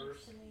Conjuring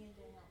verse.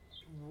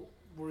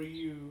 were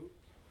you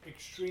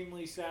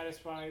extremely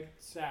satisfied,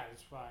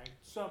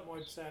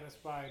 somewhat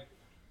satisfied,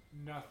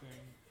 nothing,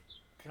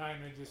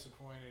 kind of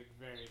disappointed,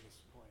 very disappointed?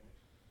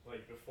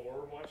 Like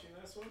before watching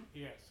this one,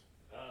 Yes.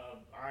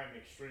 I'm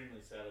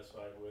extremely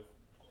satisfied with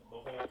the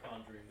whole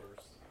Conjuring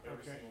verse. Every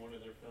Okay. single one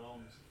of their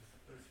films.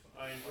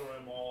 I enjoy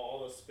them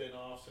all the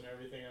spin-offs and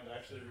everything. I've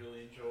actually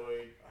really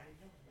enjoyed.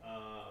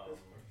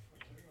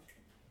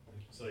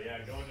 So yeah,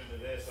 going into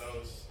this, I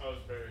was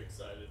very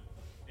excited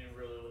and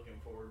really looking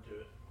forward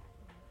to it.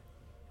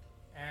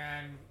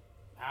 And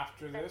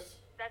after this,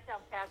 That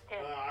sounds past 10.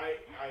 I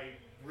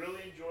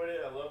really enjoyed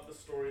it. I love the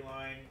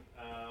storyline.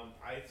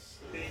 I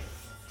think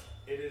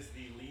it is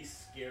the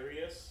least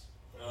scariest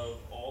of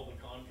all the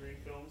Conjuring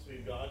films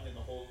we've gotten in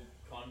the whole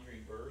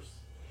Conjuring verse.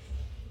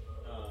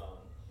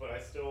 But I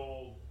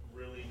still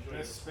really enjoy the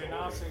the story.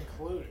 spin-offs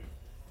included.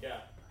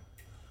 Yeah,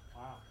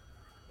 Wow.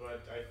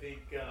 but I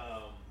think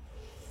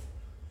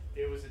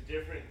it was a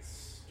different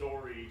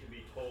story to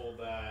be told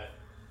that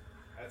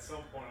at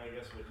some point I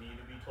guess would need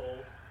to be told.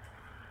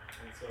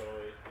 And so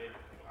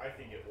I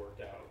think it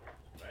worked out,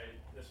 right?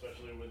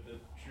 Especially with the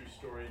true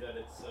story that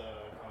it's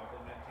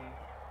complementing.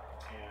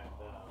 And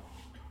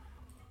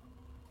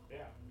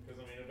yeah, because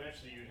I mean,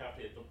 eventually you'd have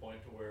to hit the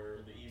point to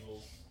where the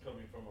evil's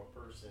coming from a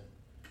person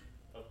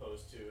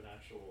opposed to an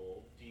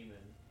actual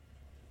demon,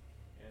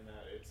 and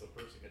that it's a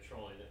person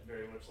controlling it,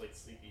 very much like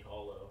Sleepy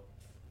Hollow,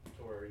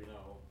 to where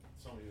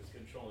somebody was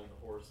controlling the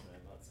horseman.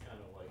 That's kind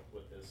of like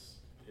what this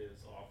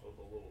is off of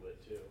a little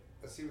bit too.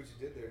 I see what you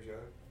did there,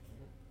 John.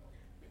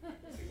 I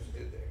see what you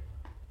did there.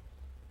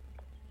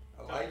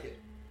 I like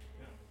it.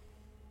 Yeah.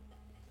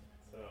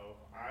 So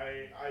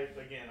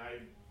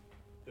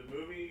the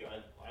movie,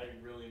 I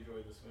really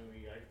enjoyed this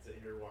movie. I could sit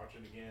here and watch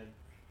it again.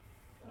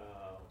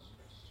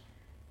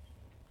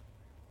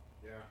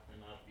 Yeah, and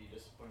not be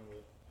disappointed with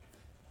it.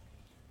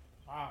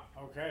 Wow.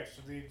 Okay.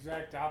 So the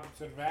exact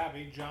opposite of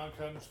Abby. John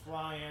comes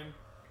flying,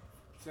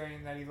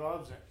 saying that he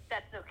loves it.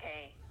 That's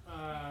okay.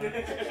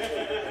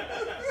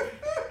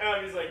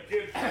 Abby's like,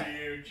 good for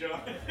you,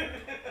 John.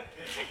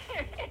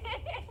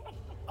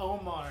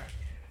 Omar,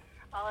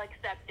 I'll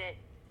accept it.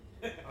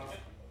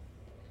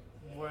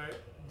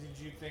 what did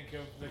you think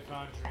of The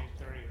Conjuring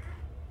 3?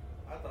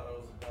 I thought it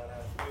was a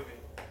badass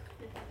movie.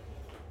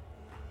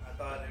 I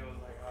thought it was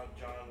like how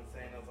John was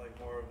saying, it was like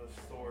more of a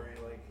story,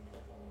 like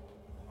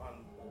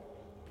on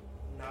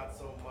not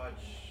so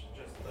much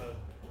just a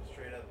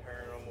straight up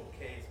paranormal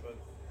case, but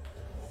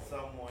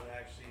someone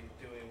actually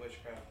doing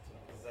witchcraft to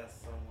possess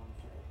someone.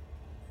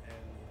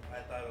 And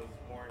I thought it was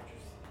more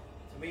interesting.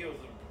 To me, it was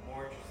a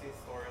more interesting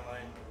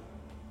storyline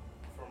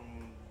from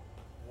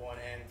 1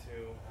 and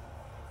 2.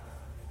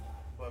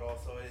 But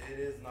also, it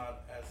is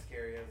not as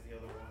scary as the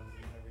other ones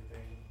and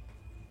everything.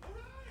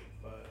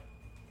 But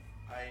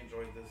I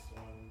enjoyed this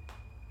one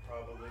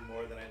probably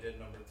more than I did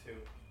number 2.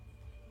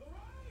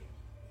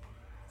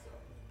 So,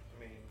 I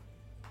mean,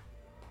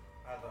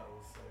 I thought it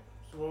was sick.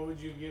 So what would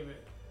you give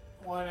it?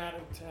 1 out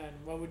of 10.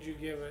 What would you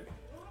give it?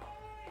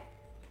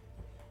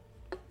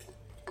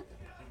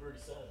 You've already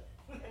said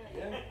it.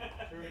 Yeah,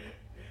 true.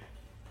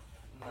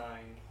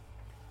 9.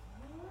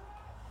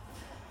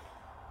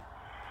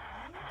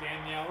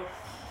 Danielle?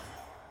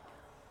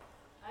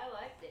 I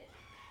liked it.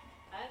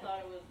 I thought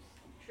it was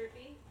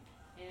trippy,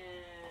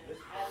 and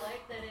I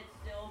like that it's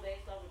still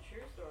based off a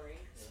true story.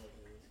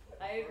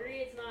 I agree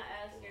it's not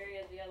as scary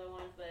as the other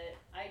ones, but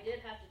I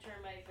did have to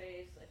turn my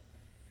face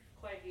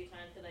quite a few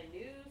times because I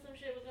knew some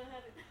shit was gonna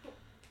happen.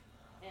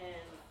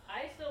 And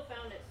I still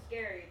found it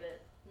scary, but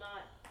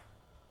not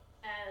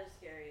as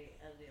scary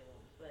as the other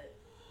ones. But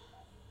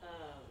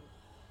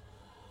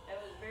it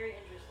was very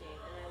interesting,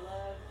 and I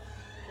love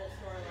the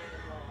storyline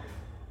as well.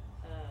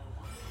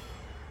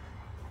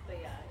 But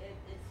yeah,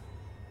 it's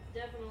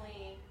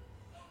definitely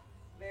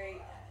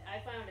very. I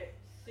found it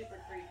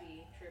super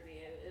creepy, trippy.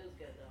 It was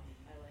good though.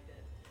 I liked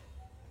it.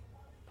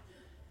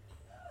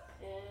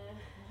 And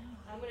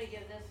I'm gonna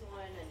give this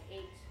one an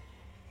 8.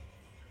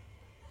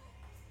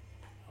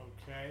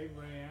 Okay,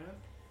 Brianne?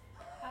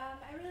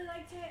 I really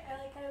liked it. I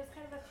like that it was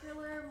kind of a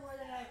thriller more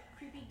than a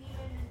creepy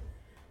demon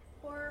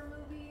horror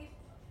movie.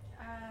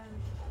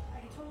 I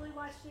could totally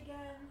watch it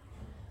again.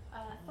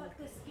 Fuck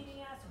this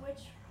skinny ass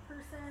witch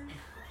person.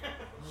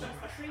 She's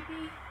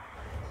creepy.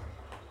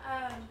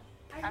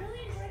 I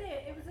really enjoyed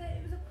it. It was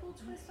a cool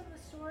twist on the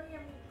story.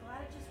 I'm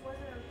glad it just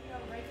wasn't a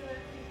regular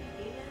creepy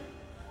demon.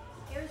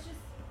 It was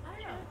just, I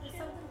don't know, just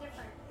something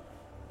different.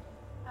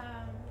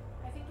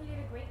 I think they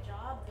did a great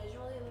job.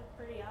 Visually, it looked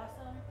pretty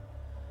awesome.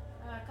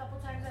 A couple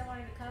times I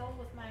wanted to cuddle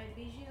with my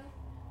bijou,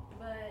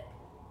 but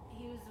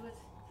he was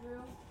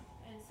withdrew,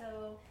 and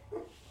so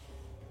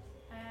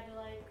I had to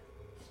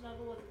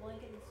snuggle with a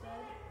blanket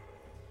instead.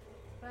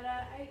 But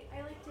I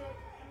liked it.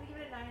 I'm gonna give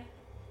it a 9.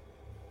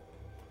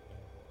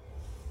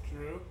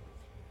 Drew?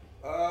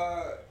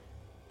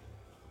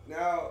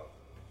 Now,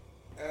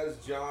 as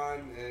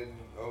John and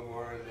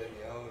Omar and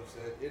Danielle have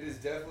said, it is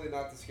definitely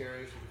not the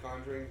scariest of the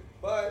Conjuring,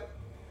 but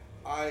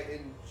I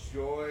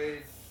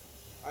enjoyed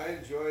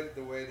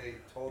the way they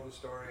told the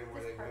story and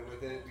where they went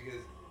with it,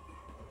 because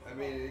I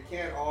mean it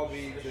can't all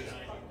be just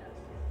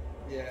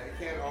it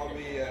can't all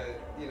be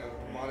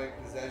demonic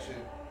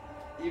possession,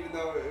 even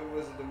though it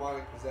was a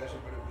demonic possession,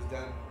 but it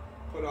was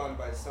put on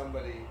by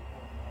somebody,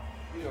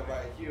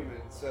 by a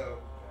human.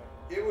 So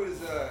it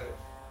was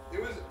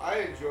I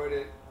enjoyed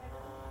it,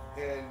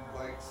 and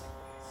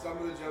some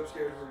of the jump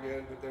scares were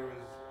good, but there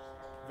was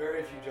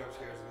very few jump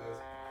scares in this.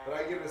 But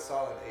I give it a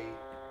solid 8.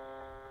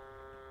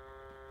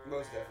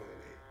 Most definitely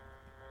an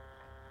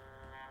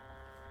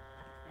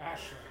 8.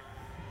 Ashley?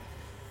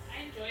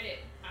 I enjoyed it.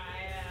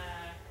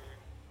 I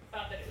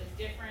thought that it was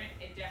different.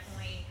 It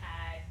definitely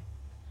had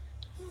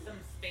some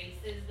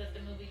spaces that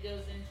the movie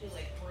goes into,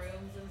 like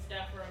rooms and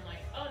stuff, where I'm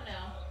like, oh no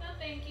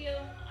thank you,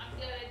 I'm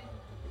good.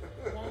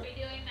 Won't be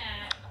doing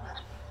that.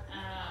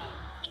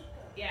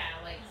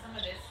 Yeah, like some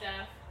of this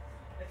stuff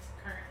that's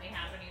currently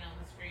happening on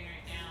the screen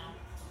right now.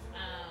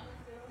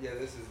 Yeah,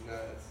 this is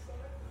nuts.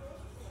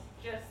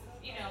 Just,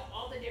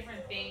 all the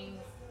different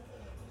things.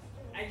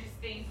 I just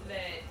think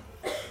that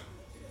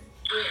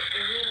it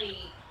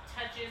really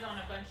touches on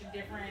a bunch of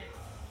different.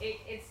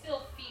 It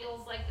still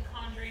feels like The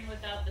Conjuring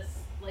without the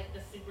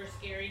super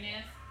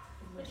scariness,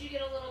 but you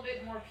get a little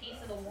bit more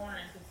piece of the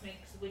Warrens,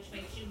 which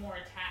makes you more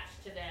attached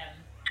to them,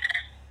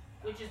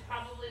 which is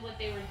probably what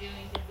they were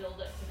doing to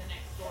build up to the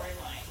next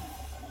storyline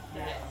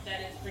that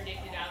is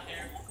predicted out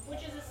there,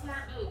 which is a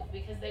smart move,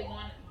 because they've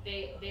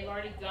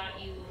already got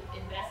you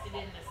invested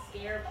in the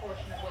scare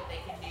portion of what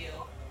they can do.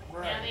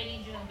 Right. Now they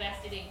need you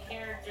invested in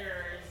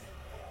characters,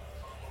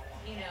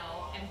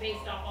 and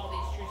based off all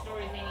these true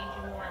stories, they need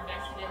you more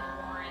invested in the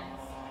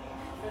Warrens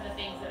for the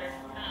things that are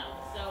to come.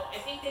 So I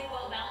think they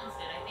well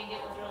balanced it. I think it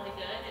was really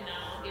good, and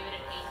I'll give it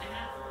an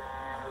 8.5.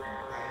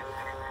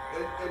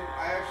 And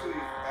I actually,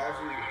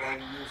 like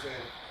you were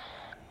saying,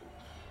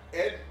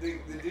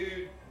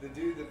 the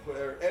dude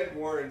that Ed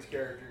Warren's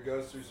character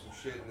goes through some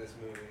shit in this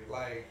movie.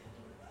 Like,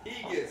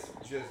 he gets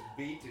just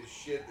beat to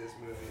shit this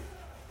movie,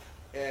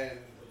 and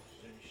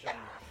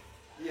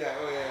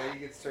he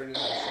gets turned into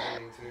a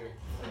Shining too.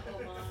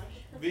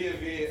 Via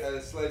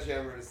a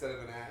sledgehammer instead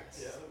of an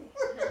axe. Yeah.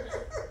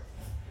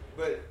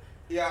 But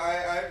yeah,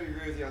 I have to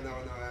agree with you on that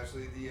one though.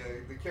 Actually,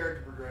 the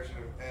character progression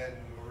of Ed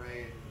and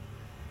Lorraine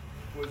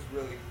was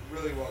really,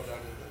 really well done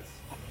in this.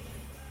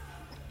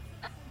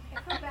 I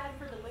feel bad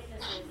for the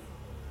witnesses.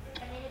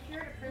 I mean, if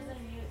you're in a prison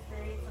and you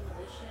experience some of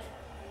this shit,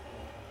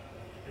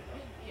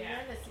 you're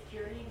in the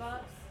security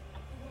box.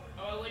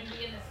 Oh, I wouldn't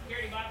be in the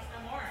security box no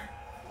more.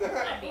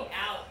 I'd be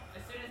out.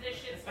 As soon as this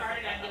shit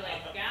started, I'd be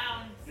like,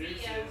 down,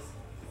 see ya.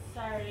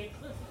 Sorry.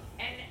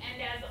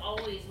 And as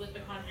always with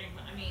The Conjuring,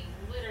 I mean,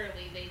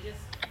 literally, they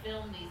just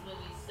film these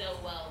movies so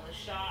well. The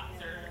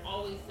shots are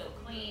always so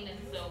clean and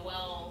so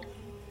well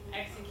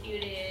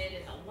executed,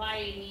 and the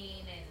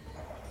lighting, and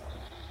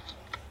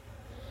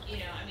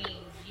I mean,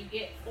 you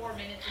get 4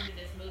 minutes into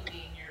this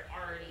movie and you're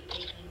already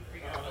aching for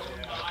your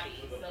own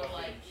body. So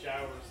like,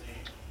 shower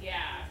scene.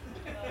 Yeah.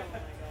 Oh my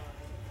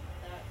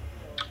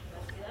god.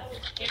 That was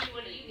Jimmy,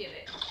 what do you give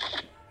it?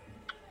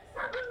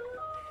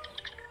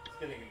 It's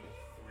gonna give it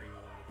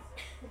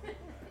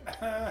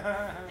 3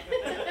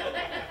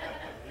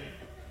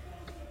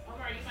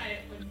 Omar, you might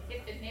have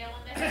hit the nail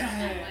on the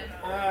head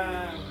on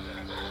that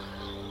one.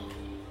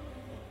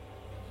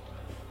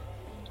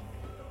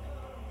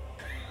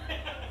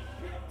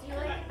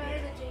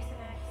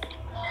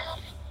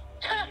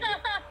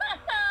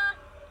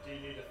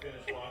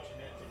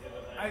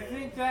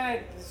 think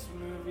that this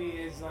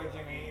movie is like an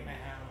 8.5.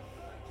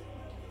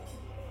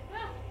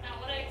 Well, not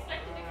what I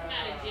expected to come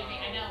out of Jimmy.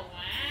 I know. Wow.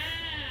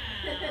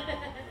 I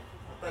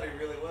thought he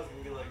really was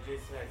gonna be like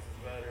Jason X is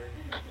better.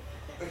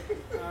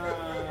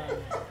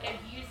 If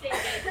you say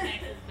Jason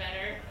X is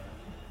better,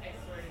 I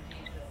swear to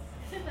Jesus.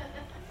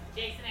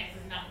 Jason X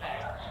is not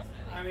better than this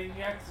movie. I mean,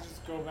 you have to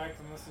just go back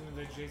and listen to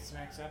the Jason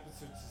X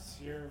episodes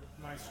to hear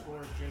my score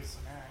of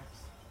Jason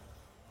X.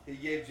 He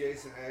gave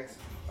Jason X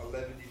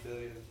 11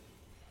 billion.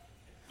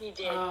 He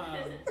did.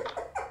 I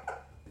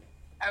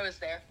was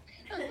there.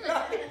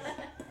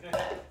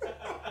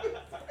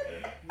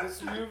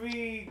 This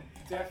movie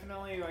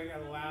definitely like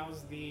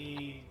allows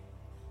the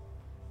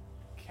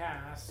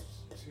cast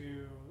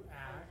to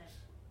act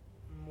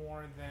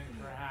more than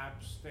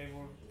perhaps they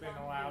were been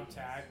allowed to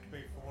act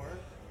before.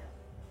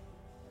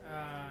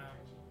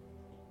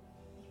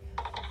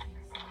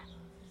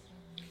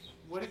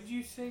 What did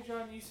you say,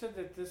 John? You said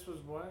that this was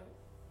what?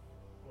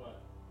 What?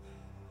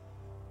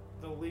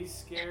 The least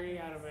scary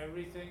out of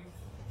everything?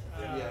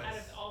 Yes. Out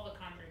of all the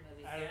Conjuring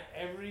movies, Out of yeah.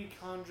 every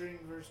Conjuring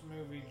verse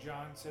movie,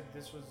 John said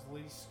this was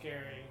least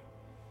scary.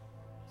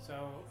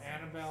 So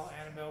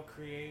Annabelle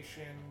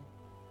Creation,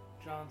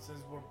 John says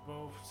we're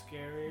both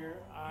scarier.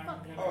 I'm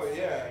gonna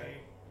say,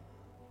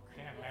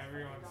 damn,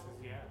 everyone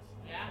says yes.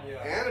 Yeah.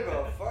 Yeah.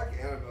 Annabelle, fuck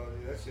Annabelle,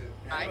 dude. That shit.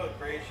 Annabelle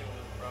Creation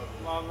was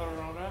probably. La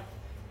Llorona.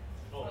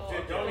 Oh,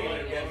 Dude, don't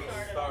even get me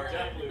started.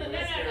 definitely No, way no,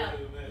 scarier no.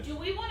 than this. Do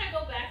we want to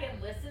go back and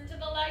listen to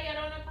the La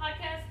Llorona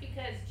podcast?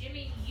 Because,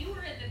 Jimmy, you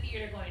were in the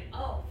theater going,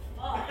 oh,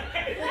 fuck.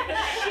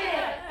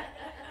 Shit.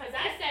 Because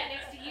I sat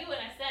next to you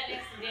and I sat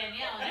next to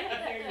Danielle and I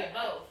could hear you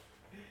both.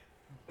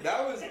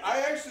 That was.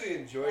 I actually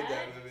enjoyed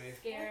that movie.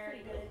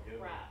 Scared the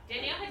crap.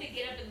 Danielle had to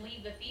get up and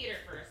leave the theater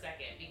for a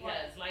second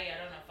because La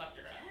Llorona fucked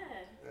her up.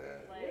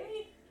 Yeah.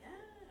 Like, yeah.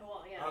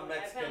 Well, yeah. I'm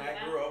like, Mexican.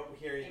 I found grew up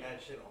hearing that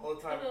shit all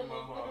the time from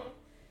my mom.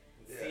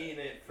 Yeah. Seeing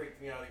it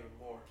freaked me out even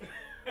more.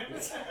 I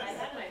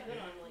had my hood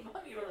on, like.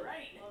 Mom, you were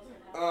right.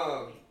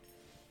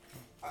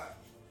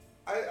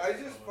 I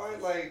just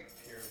find like,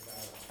 Pure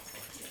battle.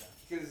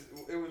 because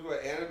it was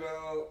what,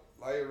 Annabelle,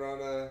 La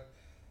Llorona,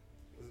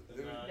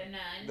 The Nun. The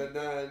Nun. the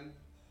Nun.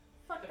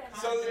 Fuck that.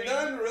 So the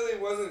Nun really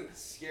wasn't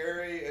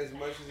scary as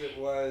much as it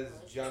was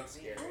jump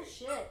scary.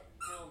 Bullshit.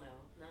 Hell no.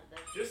 Not that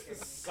Just the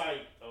scary.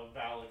 sight of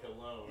Valak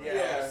alone.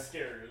 Yeah. I was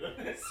scared of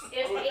this.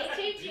 If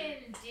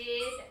HHN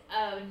did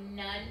a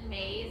nun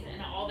maze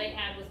and all they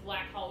had was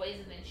black hallways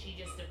and then she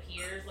just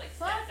appears, like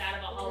steps out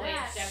of a hallway and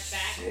that. steps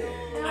back, Shit.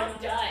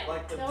 I'm done.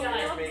 Like the No,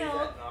 British no, maze no.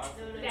 at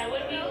Nazi. That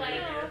would be No, like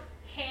no.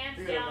 hands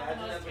Dude, down the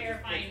imagine most that with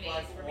terrifying just maze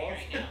black for me walls.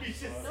 right now. You just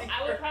see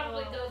I would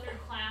probably go through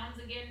clowns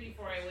again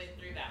before I went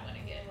through that one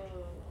again.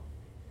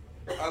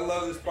 I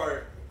love this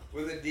part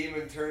when the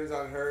demon turns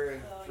on her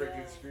and Oh,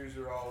 freaking yeah. screws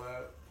her all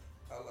up.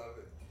 I love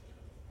it.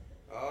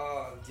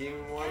 Oh, the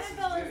demon wants his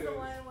Annabelle is the dude.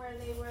 one where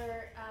they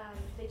were,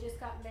 they just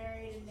got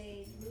married and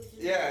they moved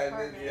into Yeah, the and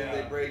apartment. then and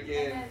they break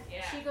in. And then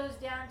Yeah. she goes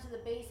down to the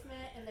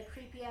basement and the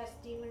creepy ass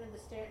demon in the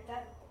stair.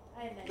 That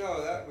I admit.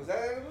 No, that was that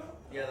Annabelle?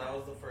 Yeah, that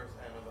was the first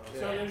Annabelle. So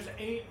there's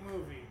 8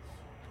 movies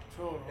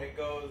total. It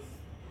goes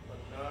The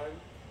Nun,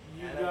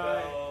 You got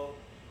Annabelle.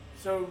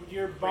 so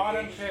your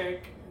bottom Creation.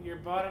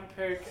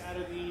 pick out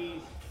of the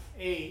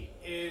 8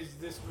 is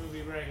this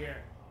movie right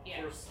here.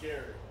 Yeah. For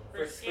scared.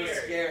 For For scary.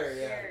 scary,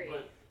 yeah. Scary.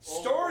 But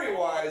Story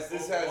wise,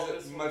 this overall,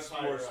 has this a one's much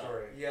higher more up.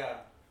 story. Yeah.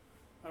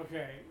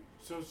 Okay,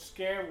 so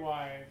scare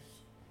wise,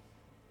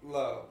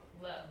 Low.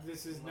 Love.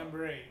 this is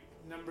number 8.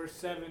 Number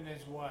 7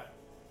 is what?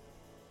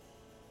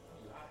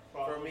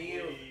 Probably For me,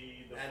 it was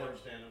the Annabelle.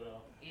 first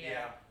Annabelle.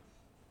 Yeah.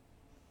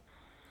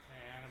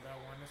 Okay,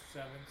 Annabelle 1 is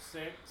 7.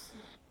 6.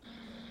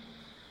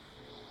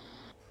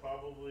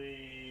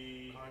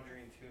 Probably.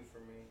 Conjuring 2 for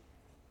me.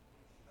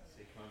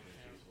 See, Conjuring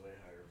 2 is way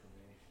higher for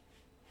me.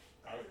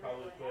 I would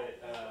probably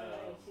put.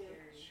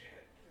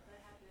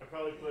 I'd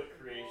probably put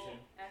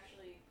Creation.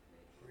 Actually,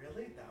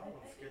 Really? That one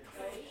scared the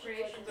fuck.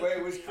 Creation. Wait,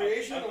 was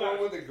Creation the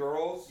one with the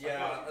girls?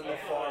 Yeah, on the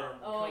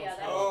farm. Oh yeah,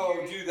 that was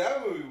Oh, scary. dude,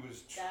 that movie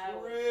was That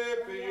was-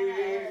 trippy.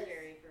 That was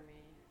scary for me.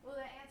 Well,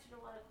 that answered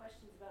a lot of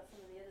questions about some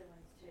of the other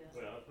ones too.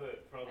 But I'll put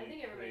I probably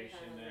think everybody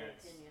Creation kind of has their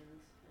next.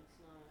 opinions. It's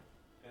not.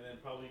 And then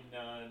probably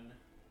Nun.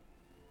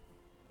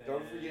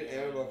 Don't forget Then-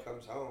 Annabelle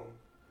Comes Home.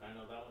 I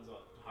know that one's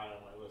high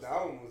on my list. That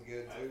one was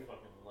good I too.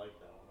 fucking like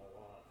that one a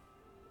lot.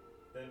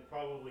 Then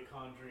probably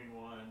Conjuring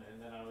 1, and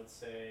then I would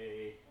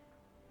say,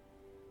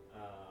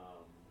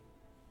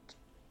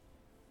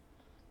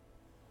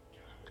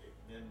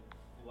 then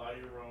La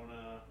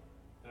Llorona,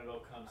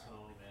 Annabelle Comes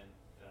Home, and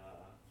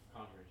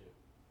Conjuring 2.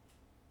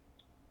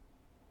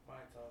 My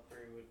top 3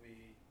 would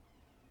be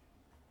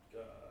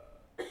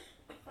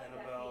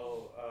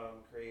Annabelle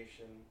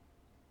Creation,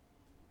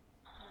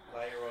 La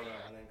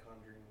Llorona, and then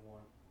Conjuring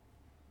 1.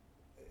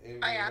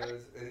 I have Anybody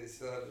knows, it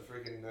still has the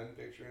freaking nun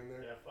picture in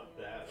there. Yeah, fuck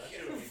that. That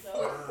shit would be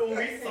So- When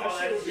we saw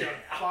that shit,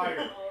 fire. I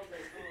was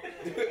like,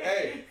 oh, no.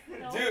 Hey,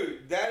 No.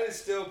 dude, that is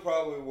still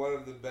probably one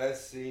of the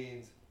best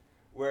scenes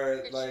where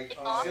It's like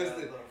awesome. just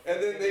the,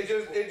 and then it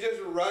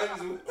just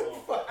runs with the Oh,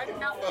 fucking I did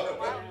not phone. want to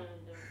watch.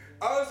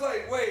 I was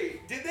like,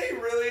 wait, did they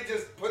really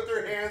just put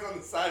their hands on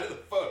the side of the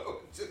photo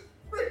and just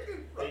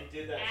freaking They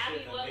did that Abby,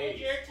 shit in what the would maze.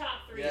 your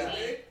top 3 Yeah.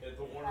 be? At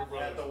the Warner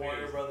Brothers At the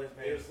Warner maze. Brothers It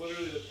maze. was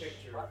literally the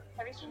picture.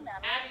 Have you seen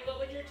that? Abby, what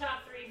would your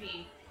top 3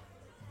 be?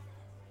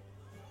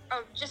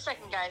 Oh, just a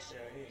second, guys.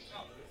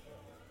 Yeah,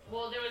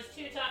 Well, there was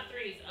 2 top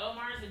 3s,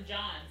 Omar's and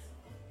John's.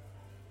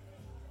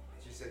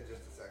 She said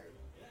just a second.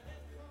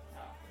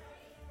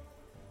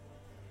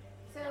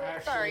 So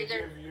Actually, Sorry,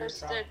 give your there's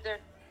top,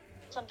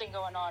 something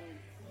going on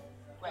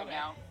right Okay.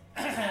 now.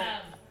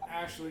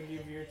 Actually,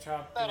 give your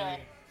top But,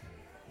 3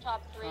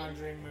 Top 3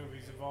 Conjuring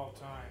movies of all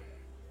time.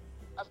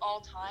 of all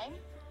time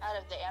out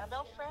of the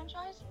Annabelle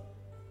franchise?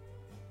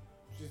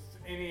 Just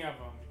any of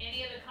them.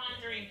 Any of the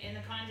Conjuring, in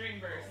the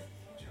Conjuring verse.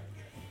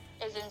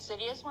 Is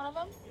Insidious one of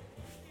them?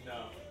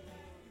 No.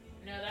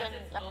 No, that's Then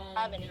its I own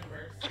haven't.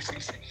 universe.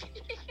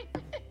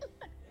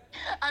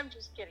 I'm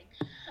just kidding.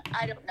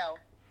 I don't know.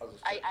 I'll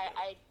just I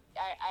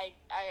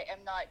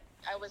am not.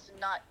 I was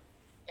not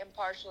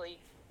impartially.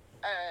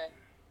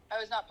 I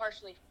was not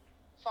partially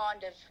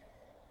fond of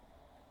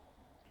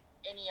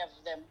any of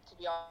them, to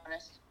be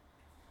honest.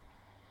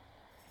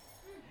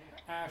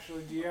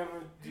 Ashley, do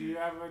you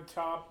have a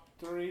top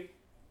 3?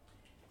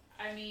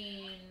 I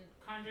mean,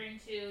 Conjuring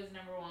 2 is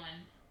number 1.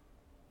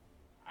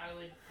 I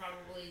would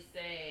probably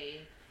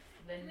say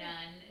The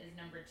Nun is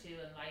number 2,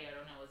 and La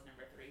Llorona was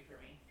number 3 for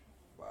me.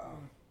 Wow.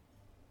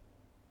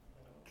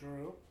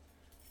 Drew?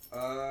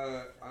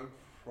 I'm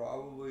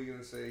probably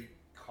gonna say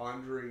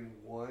Conjuring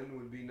 1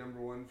 would be number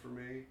 1 for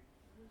me.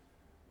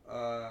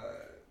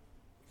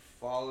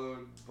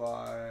 Followed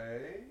by,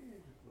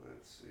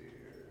 let's see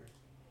here.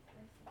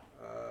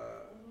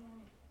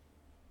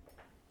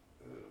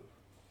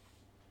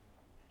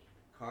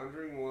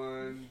 Conjuring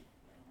 1,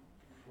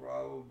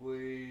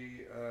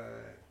 probably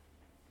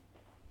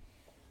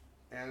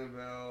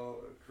Annabelle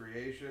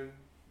Creation,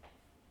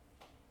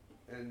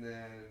 and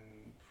then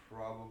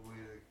probably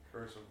The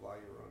Curse of La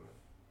Llorona.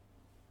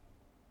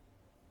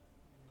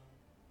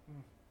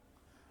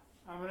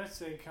 I'm gonna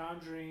say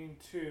Conjuring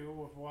 2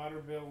 with Water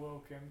Bill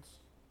Wilkins.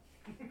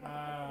 That's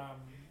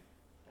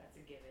a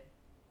given.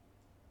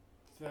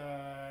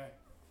 The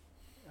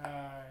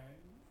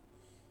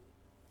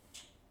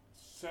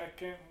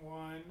second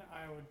one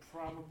I would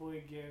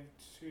probably give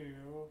to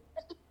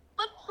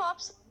Flip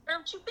flops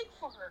are too big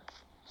for her.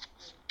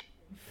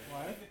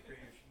 what?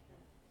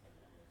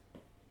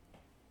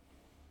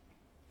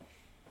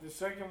 The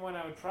second one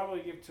I would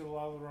probably give to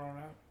La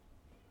Llorona.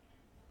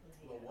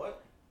 The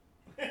what?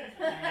 La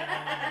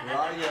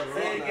Say it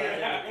Llorona.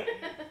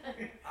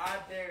 again. I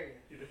dare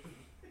you.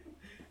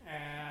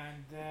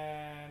 And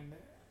then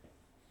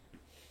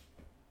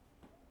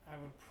I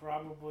would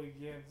probably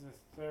give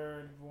the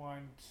third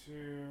one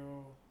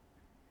to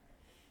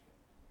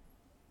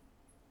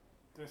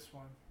this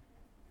one.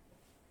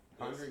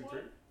 Conjuring 3?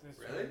 This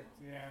Really? one.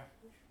 Yeah,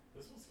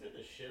 This one scared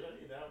the shit out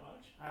of you that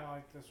much? I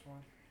like this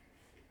one.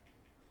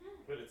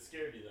 But it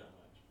scared you that much.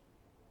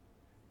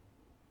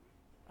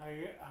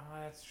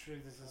 That's true.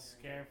 This is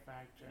scare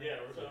factor. Yeah,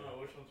 we're talking about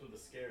which ones were the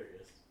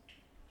scariest.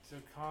 So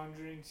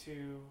Conjuring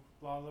 2,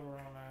 La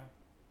Llorona,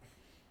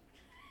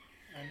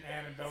 and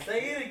Annabelle.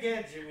 Say it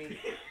again, Jimmy.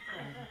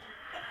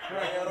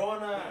 La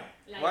Llorona.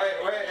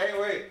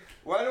 Wait.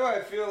 Why do I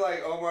feel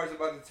like Omar's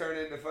about to turn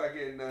into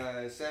fucking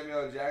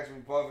Samuel L. Jackson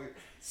from Pulp Fiction?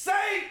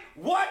 Say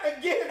what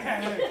again?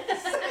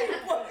 Say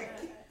what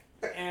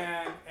again?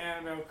 And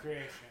Annabelle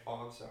Creation.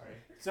 Oh, I'm sorry.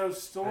 So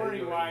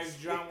story-wise,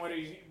 John, what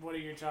are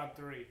your top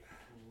 3? Ooh,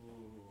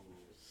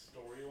 hey,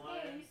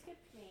 storyline. you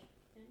skipped me.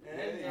 And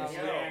Oh,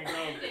 Danielle. man, go.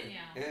 And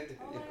Danielle. And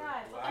Oh my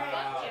god.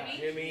 Wow, Jimmy.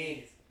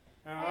 Jimmy.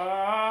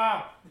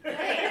 Ah!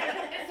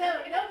 Okay, so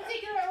no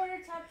particular order,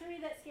 top 3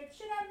 that scared the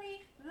shit out of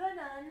me: The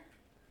Nun,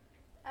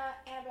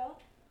 Annabelle,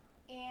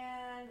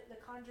 and The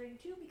Conjuring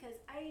 2 because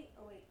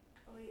oh wait,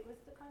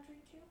 what's The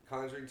Conjuring 2?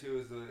 Conjuring 2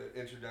 is the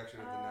introduction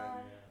of the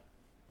nun.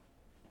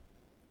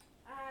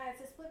 It's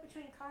a split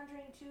between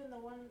Conjuring 2 and the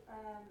one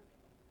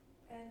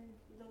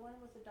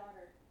with the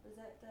daughter. Was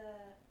that the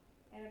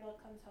Annabelle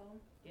Comes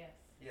Home? Yes.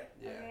 Yeah.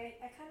 Yeah. Okay,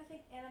 I kind of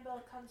think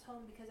Annabelle Comes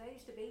Home because I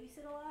used to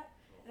babysit a lot,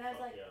 and I was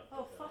like,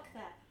 oh fuck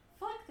that.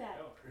 Fuck that.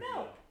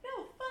 No,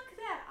 fuck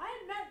that.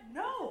 I'm not.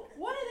 No.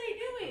 What are they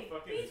doing?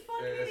 These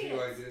fucking That's you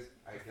like idiots. this.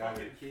 I got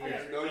it. Kids.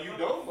 Okay. No, you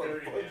don't,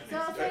 motherfucker. So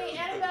I'll say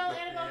Annabelle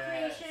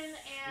Yes. Creation,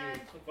 and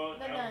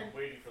But The Nun. I'm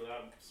waiting for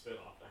that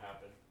spin-off to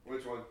happen.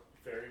 Which one?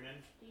 Ferryman.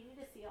 do you need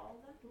to see all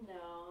of them?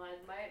 No,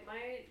 my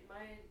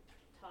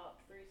top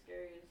 3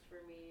 scariest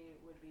for me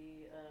would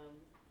be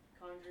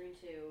Conjuring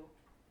 2,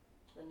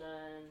 The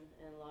Nun,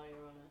 and La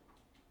Llorona.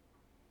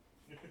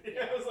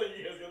 Yeah, I was like,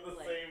 you guys got the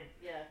Like, same.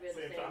 Yeah, we had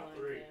the Same same top ones,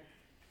 3. yeah.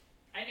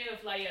 I knew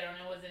if La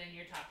Llorona wasn't in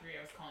your top 3,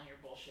 I was calling your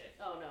bullshit.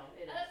 Oh no,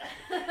 it is.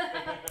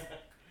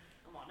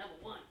 I'm on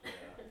number 1.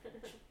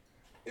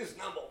 It's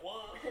number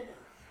 1.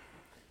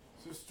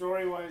 So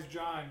story-wise,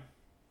 John,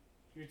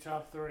 your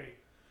top 3.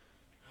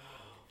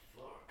 Oh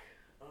fuck.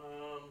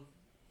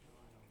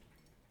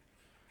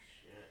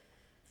 Shit.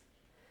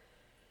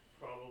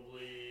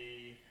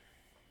 Probably.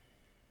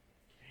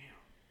 Damn.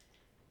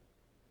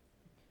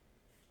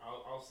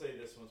 I'll say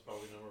this one's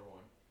probably number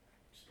one,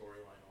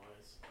 storyline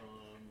wise.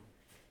 Number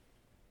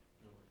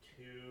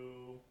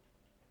two,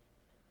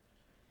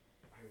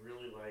 I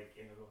really like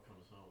Annabelle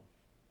Comes Home.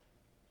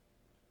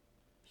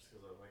 Just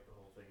because I like the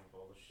whole thing of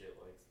all the shit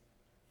like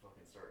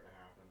fucking starting to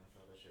happen. I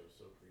thought that shit was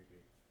so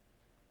creepy.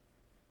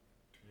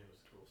 And it was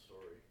a cool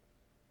story.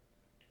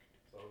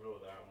 So I'll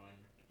go with that one,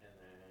 and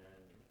then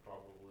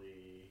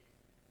probably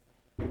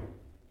Conjuring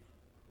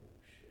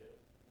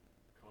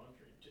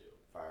 2.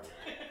 Fireworks.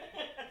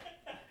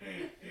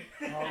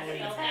 I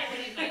felt that one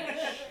in my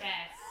chest.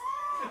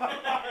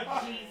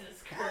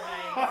 Jesus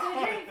Christ.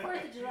 So during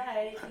 4th of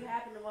July, if you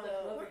happen to want to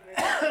come over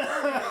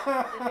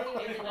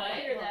here, If you not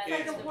hear that,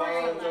 It's the bombs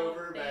world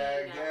over thing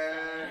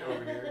Baghdad outside.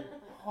 over here.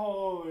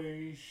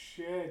 Holy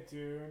shit,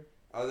 dude.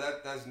 Oh,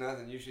 that's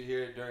nothing. You should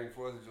hear it during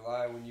 4th of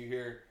July when you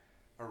hear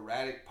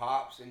erratic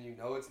pops and you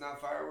know it's not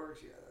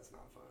fireworks. Yeah, that's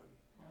not fun.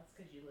 Well, that's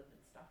because you live in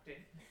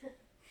Stockton.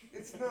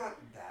 It's not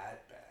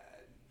that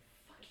bad.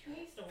 Fuck you, I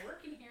used to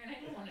work in here and I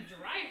didn't want to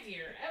drive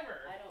here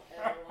ever. I don't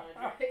ever want to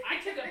drive. I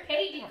took a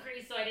pay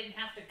decrease so I didn't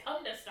have to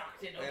come to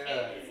Stockton,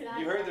 okay? Yeah,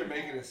 you heard they're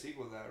making a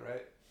sequel to that,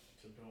 right?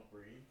 So Don't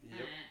Breathe.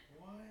 Yep.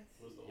 What?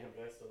 Was the Yep. old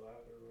guy still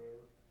out or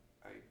whatever?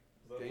 I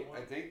Was that the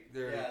one? I think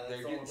they're Yeah, they're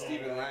that's all getting the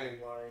Stephen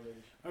Lang. line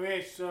and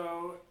Okay,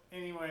 so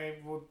anyway,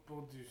 we'll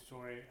do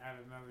story at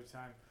another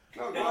time.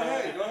 No, go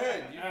ahead, go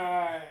ahead. You,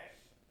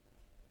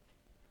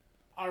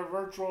 Our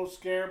virtual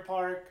scare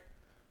park,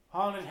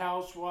 haunted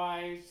house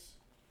wise,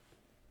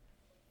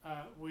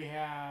 we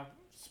have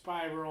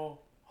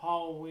Spiral,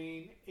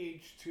 Halloween,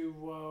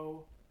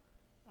 H2O.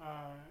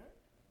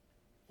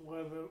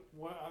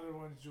 What other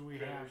ones do we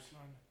have? Critters.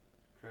 Son?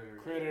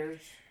 Critters.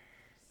 Critters.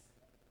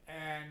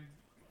 And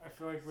I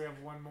feel like we have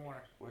one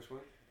more. Which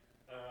one?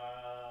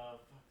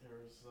 Fuck, there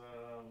was,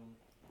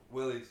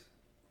 Willie's.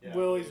 yeah,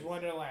 Willy's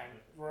Wonderland.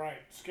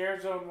 Right. Scare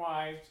Zone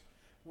wise,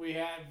 we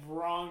had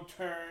Wrong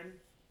Turn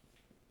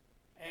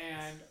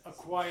and A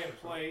Quiet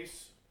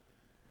Place.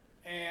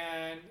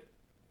 And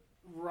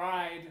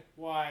ride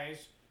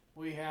wise,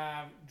 we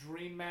have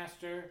Dream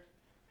Master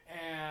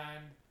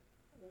and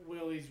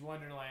Willy's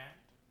Wonderland.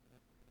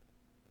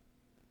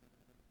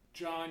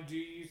 John, do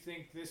you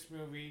think this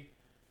movie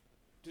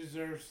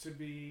deserves to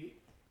be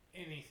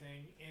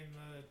anything in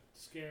the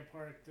scare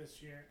park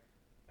this year?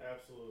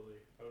 Absolutely.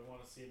 I would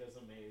want to see it as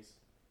a maze.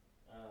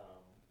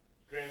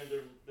 Granted,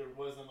 there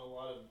wasn't a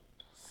lot of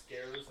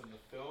scares in the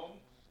film.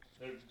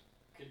 There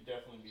could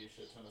definitely be a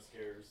shit ton of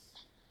scares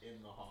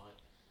in the haunt.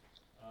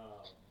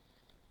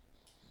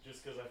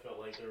 Just because I felt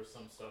like there was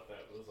some stuff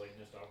that was like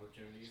missed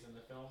opportunities in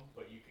the film,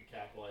 but you could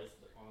capitalize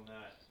on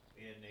that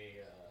in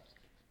a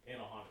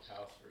haunted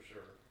house for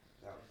sure.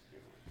 That was a good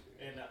one too.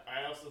 And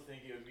I also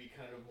think it would be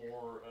kind of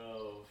more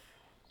of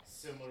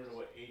similar to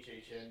what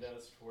HHN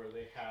does, where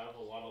they have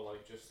a lot of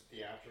like just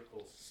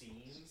theatrical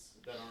scenes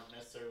that aren't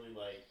necessarily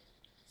like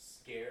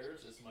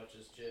scares as much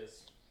as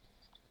just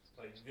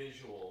like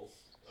visuals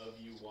of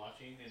you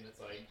watching, and it's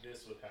like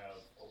this would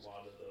have a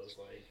lot of those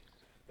like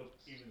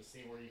even the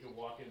scene where you could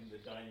walk into the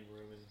dining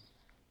room and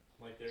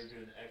like they're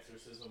doing an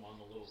exorcism on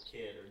the little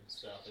kid or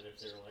stuff, and if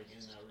they're like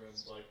in that room,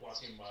 like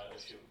walking by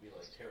that shit would be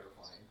like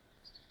terrifying.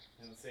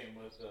 And the same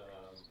with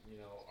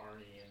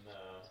Arnie in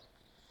the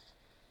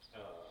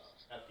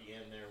at the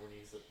end there when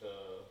he's at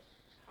the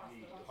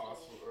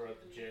hospital or at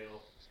the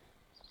jail,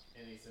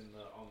 and he's on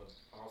the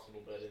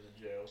hospital bed in the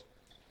jail.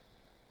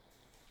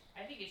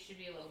 I think it should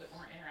be a little bit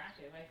more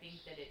interactive. I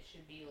think that it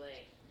should be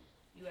like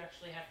you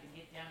actually have to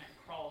get down and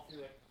crawl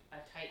through a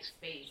tight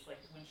space, like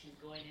when she's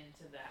going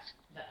into the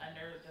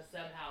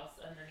sub house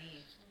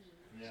underneath.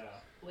 Yeah.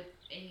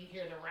 And you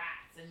hear the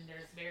rats, and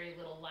there's very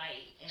little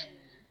light, and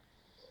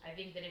I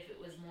think that if it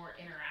was more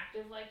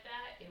interactive like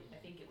that, I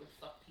think it would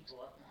fuck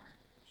people up more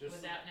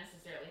without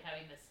necessarily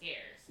having the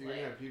scares. You're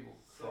gonna have people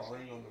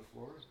crawling on the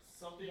floor.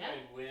 Something Yeah.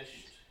 I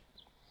wished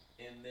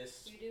in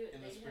this You do it,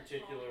 in this they have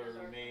particular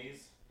crawling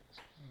maze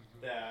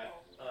that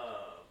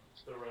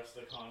the rest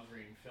of the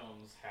Conjuring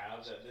films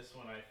have, that this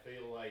one I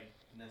feel like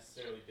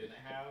necessarily didn't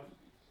have,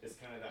 is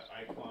kind of that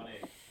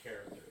iconic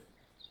character.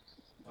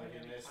 Like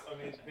in this, I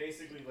mean,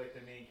 basically like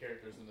the main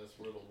characters in this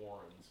were the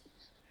Warrens.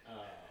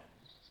 I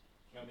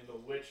mean,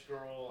 the witch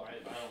girl, I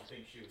don't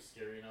think she was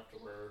scary enough to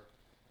where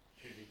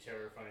she'd be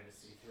terrifying to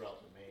see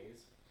throughout the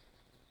maze.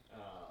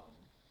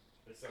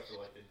 Except for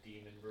like the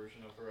demon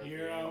version of her. At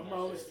You're the end,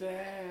 almost that's it.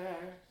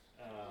 there.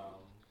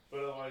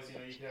 But otherwise, you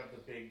could have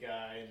the big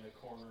guy in the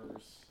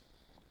corners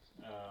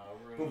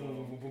room. Boom, boom,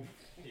 boom, boom, boom.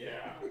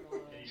 Yeah.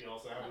 And you could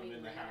also have him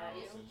in the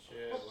house and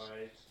shit.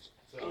 Like,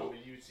 so I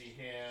mean, you'd see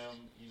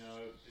him.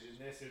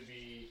 And this would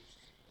be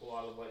a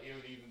lot of like, it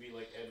would even be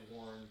like Ed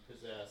Warren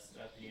possessed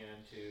at the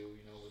end too.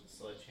 With the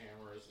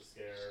sledgehammer as a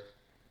scare.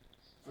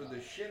 For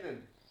the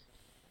shinnin.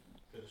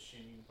 For the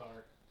shinning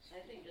part.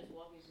 I think just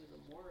walking through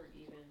the morgue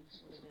even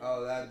would have been.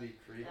 Oh, that'd be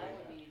creepy. That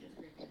would be just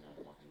creepy enough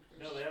walking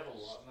through. No, they have a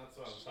lot, and that's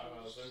what I'm talking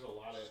about. Is there's a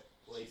lot of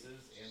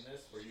places in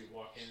this where you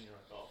walk in and you're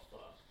like, oh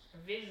fuck.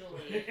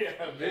 Visually.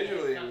 Yeah,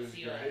 Visually it Fucks was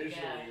you up, great.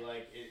 Visually,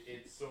 like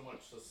it's so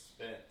much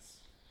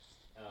suspense,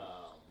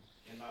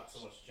 and not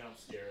so much jump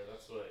scare.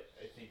 That's what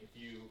I think. If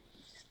you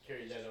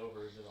carry that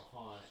over into the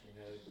haunt,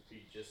 it'd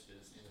be just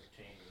as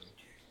entertaining.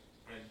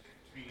 And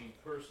being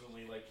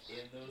personally, like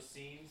in those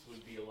scenes,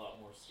 would be a lot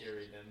more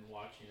scary than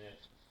watching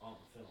it on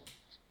the film.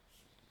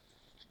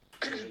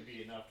 So it would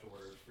be enough to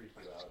where it would freak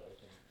you out, I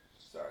think.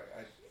 Sorry,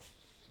 I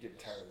get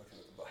tired of looking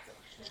at the black.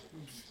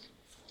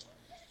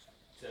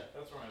 So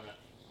that's where I'm at.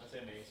 I say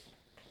Maze.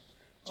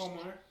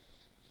 Omar,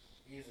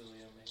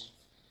 Easily amazed.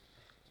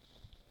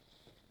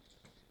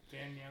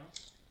 Danielle.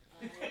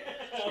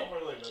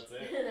 Really, that's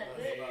it.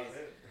 That's about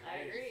it. it.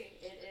 I agree.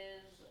 It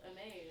is a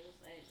maze.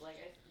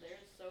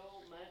 There's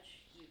so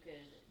much you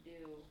could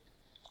do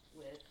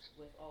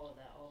with all of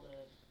that. All the,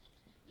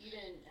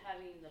 even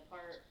having the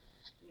part,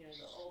 the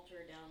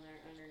altar down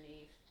there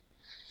underneath,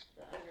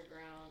 the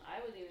underground. I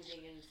was even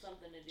thinking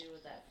something to do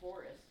with that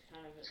forest,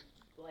 kind of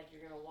like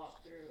you're gonna walk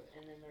through,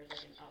 and then there's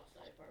like an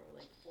outside part where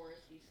like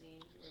foresty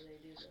scene where they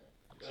do the.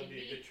 That'd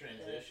be a good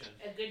transition.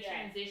 A good Yeah,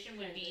 transition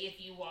would be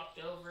if you walked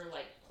over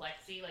like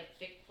plexi, like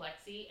thick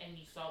plexi, and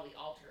you saw the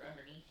altar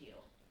underneath you.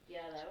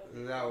 Yeah, that would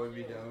be. That cool would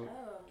be too. dope.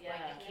 Oh. Yeah.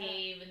 Like a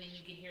cave, and then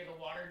you could hear the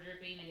water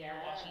dripping, and you're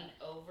Yeah. walking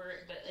over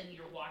it, and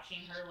you're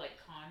watching her like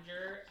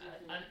conjure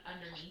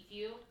underneath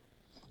you.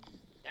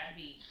 That'd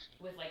be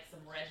with like some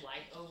red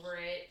light over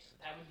it.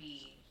 That would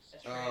be a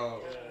trip.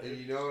 Oh, Yeah. and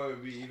you know what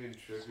would be even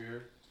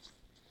trippier?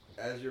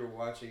 As you're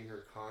watching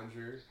her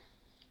conjure,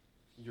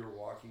 you're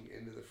walking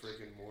into the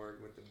freaking morgue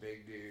with the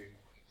big dude.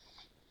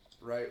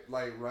 Right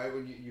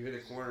when you hit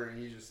a corner and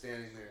he's just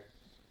standing there.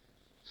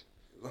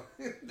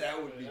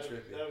 That would be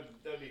trippy.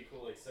 That'd be a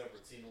cool, like,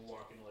 separate scene of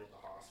walking to, like, the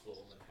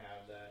hospital and then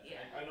have that. Yeah.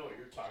 I know what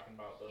you're talking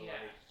about, though. Yeah.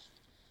 Like,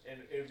 and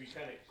it would be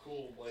kind of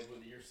cool, like, what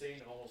you're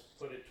saying, almost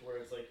put it to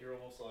where it's like you're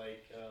almost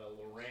like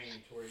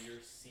Lorraine, to where you're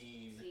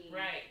seeing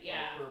Right,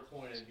 yeah. her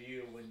point of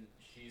view when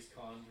she's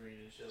conjuring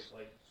and shit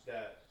like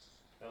that.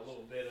 That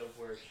little bit of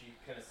where she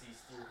kind of sees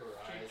through her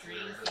eyes.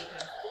 Dream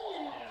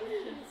Yeah.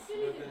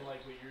 But then, like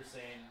what you're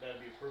saying,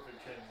 that'd be a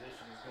perfect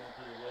transition. Is going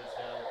through the woods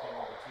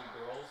galloping with the two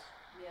girls.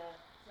 Yeah.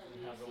 So And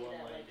you have the see one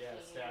that, like singing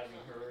or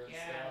stabbing something. her and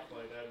Yeah. stuff.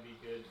 Like that'd be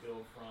good.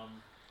 Go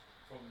from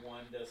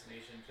one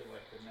destination to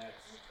like the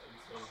next.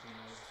 Instead of being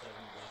like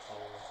having Black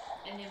Hollow.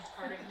 And then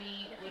part of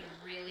me would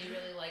really,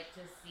 really like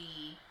to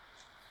see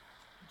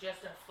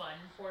just a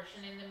fun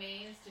portion in the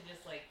maze to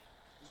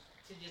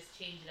just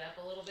change it up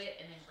a little bit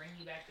and then bring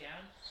you back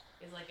down.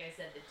 Is like I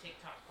said, the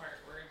TikTok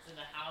part where it's in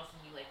the house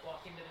and you like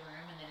walk into the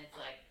room and then it's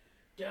like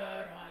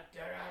da da da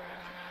da da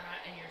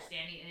da and you're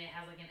standing and it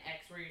has like an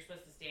X where you're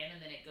supposed to stand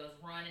and then it goes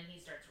run and he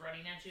starts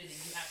running at you and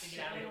then you have to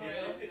get out of the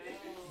room.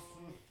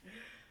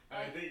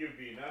 I think it'd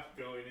be enough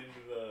going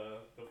into the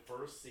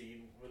first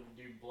scene with the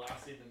dude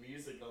blasting the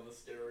music on the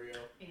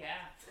stereo.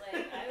 Yeah. Like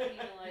I would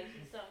even like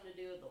something to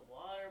do with the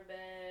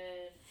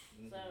waterbed.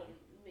 Some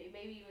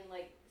maybe even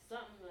like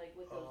something like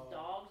with those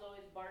dogs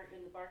always barking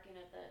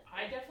at that.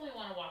 I definitely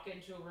want to walk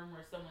into a room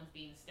where someone's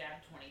being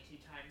stabbed 22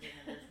 times and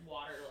then there's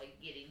water like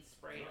getting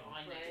sprayed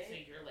on you, so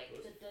you're like,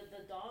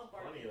 The dog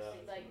barking, Funny that,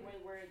 like isn't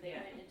it? where they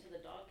Yeah. went into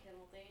the dog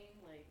kennel thing,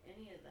 like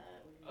any of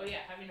that. Would be oh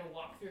yeah, having to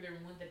walk through the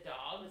room with the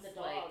dogs. with the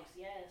like, dogs,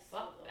 yes.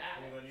 fuck that.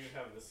 Well, then you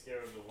have the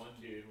scare of the one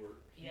dude where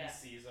he Yeah.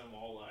 sees him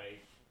all like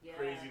Yeah.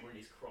 crazy when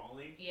he's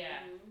crawling.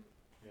 Yeah. Mhm.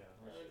 Yeah,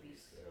 That would should be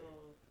scary.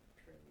 so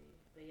trippy.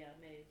 But yeah,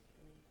 maze.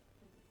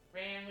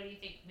 Rand, what do you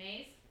think?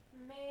 Maze?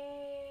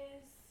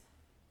 Maze.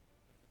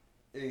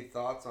 Any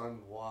thoughts on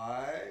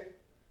why?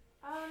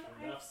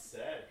 Enough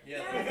said. Yeah.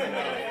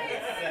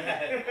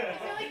 Yeah. I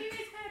feel like you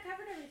guys kind of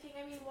covered everything.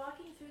 I mean,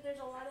 walking through,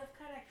 there's a lot of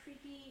kind of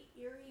creepy,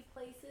 eerie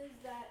places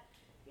that,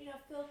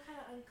 feel kind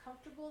of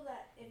uncomfortable.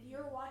 That if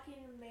you're walking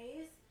in a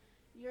maze,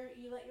 you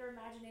let your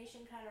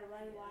imagination kind of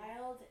run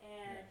wild,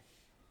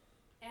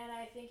 and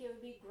I think it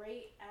would be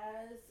great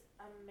as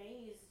a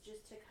maze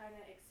just to kind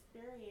of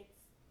experience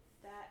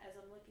that as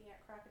I'm looking at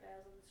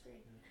crocodiles on the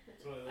screen.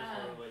 It's one of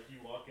those where like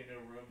you walk into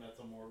a room that's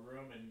a morgue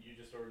room and you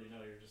just already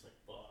know, you're just like,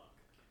 fuck.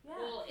 Yeah.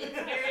 Well,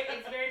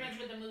 it's very much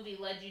what the movie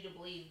led you to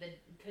believe, that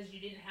because you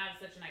didn't have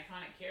such an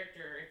iconic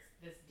character, it's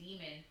this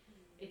demon.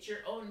 It's your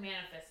own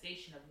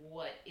manifestation of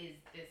what is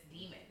this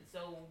demon.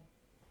 So,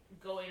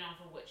 going off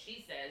of what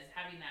she says,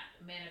 having that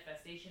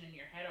manifestation in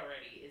your head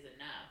already is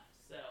enough.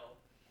 So,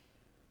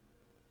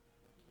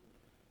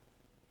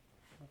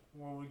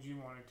 What would you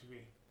want it to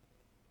be?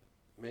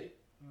 Me?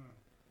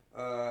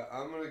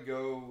 I'm gonna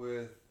go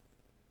with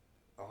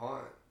a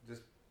haunt.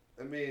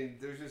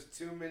 There's just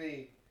too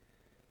many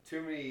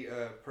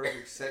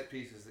perfect set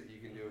pieces that you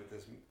can do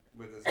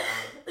with this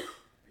haunt.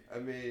 I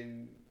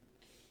mean,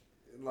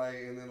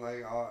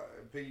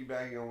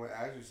 piggybacking on what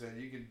Ashley said,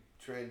 you could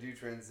do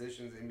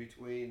transitions in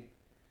between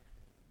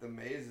the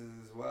mazes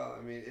as well.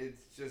 I mean,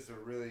 it's just a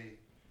really,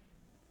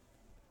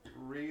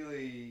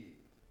 really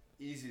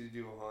easy to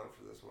do a haunt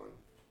for this one.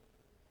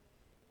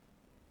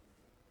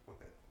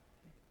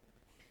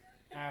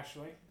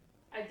 Ashley?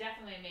 I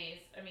definitely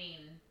amaze. I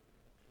mean,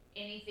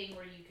 anything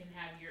where you can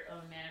have your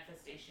own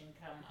manifestation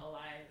come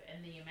alive and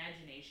the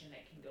imagination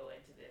that can go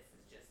into this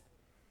is just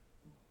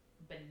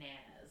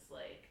bananas.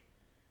 Like,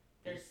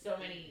 there's so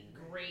many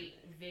great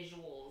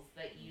visuals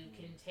that you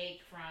can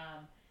take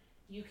from.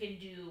 You can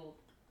do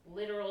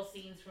literal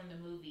scenes from the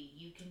movie.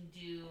 You can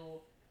do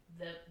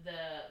the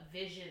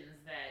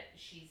visions that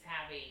she's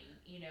having.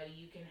 You know,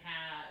 you can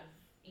have,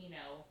 you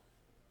know,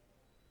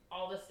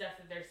 all the stuff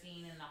that they're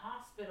seeing in the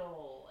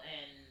hospital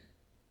and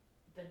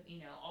the, you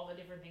know, all the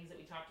different things that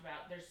we talked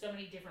about. There's so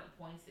many different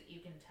points that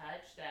you can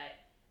touch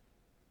that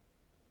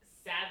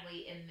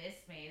sadly in this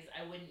maze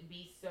I wouldn't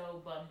be so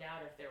bummed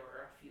out if there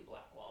were a few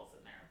black walls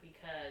in there,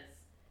 because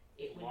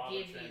it would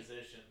give you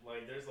transition.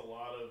 Like there's a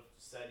lot of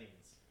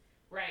settings.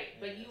 right,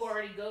 but you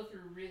already go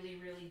through really,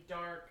 really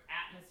dark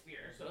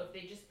atmosphere. So if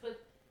they just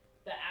put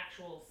the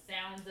actual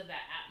sounds of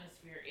that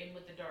atmosphere in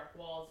with the dark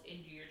walls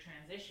into your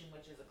transition,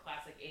 which is a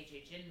classic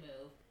HHN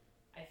move,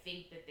 I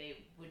think that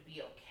they would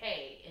be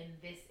okay in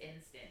this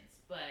instance.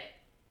 But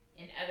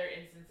in other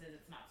instances,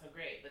 it's not so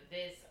great. But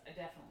this,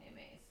 definitely a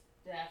maze.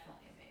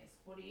 Definitely a maze.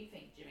 What do you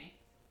think, Jimmy?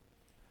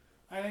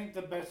 I think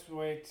the best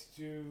way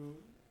to do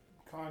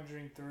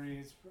Conjuring 3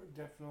 is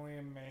definitely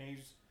a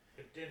maze.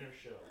 A dinner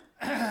show.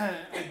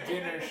 A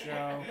dinner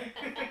show.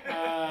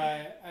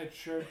 A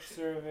church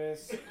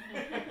service.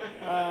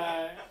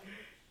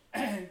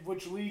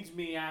 Which leads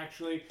me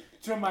actually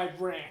to my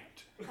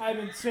rant. I've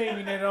been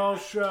saving it all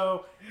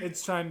show.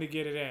 It's time to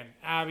get it in.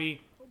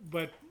 Abby,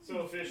 but... So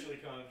officially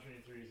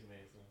Conjuring 3 is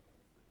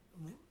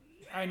amazing.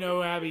 I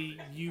know, Abby,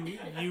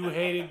 you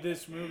hated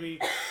this movie.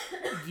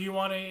 Do you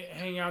want to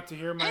hang out to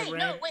hear my Hey, rant?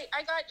 no, wait,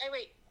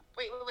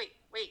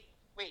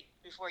 wait,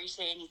 before you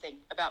say anything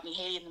about me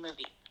hating the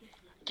movie.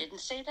 I didn't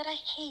say that I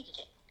hated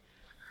it.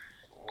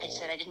 I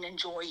said I didn't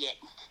enjoy it.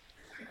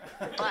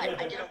 But I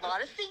did a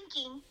lot of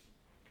thinking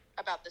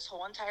about this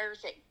whole entire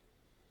thing.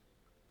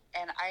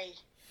 And I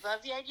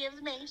love the idea of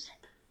the maze,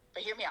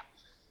 but hear me out.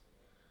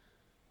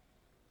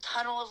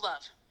 Tunnel of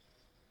Love.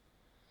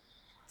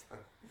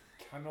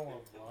 Tunnel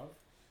of Love?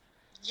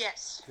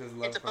 Yes,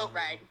 it's a boat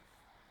ride.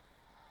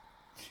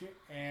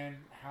 And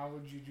how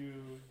would you do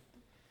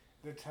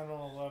the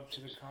Tunnel of Love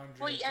to the Conjuring?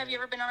 Well, have you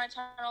ever been on a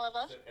Tunnel of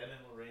Love? The Ed and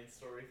Lorraine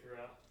story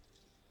throughout.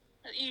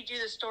 You do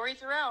the story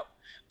throughout,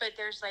 but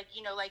there's like,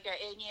 you know, like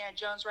a Indiana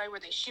Jones ride where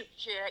they shoot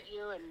shit at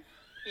you and,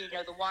 you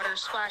know, the water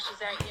splashes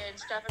at you and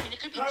stuff. I mean, it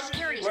could be the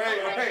scariest boat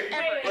ride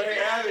ever. Wait,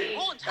 Abby,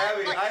 Whole entire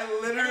Abby, life.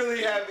 I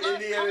literally have Love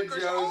Indiana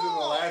conquers Jones and the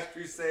all. Last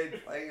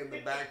Crusade playing in the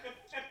back.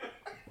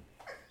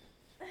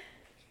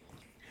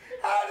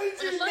 How did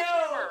With a you know?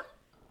 sledgehammer.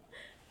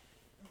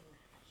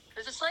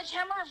 There's a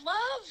sledgehammer of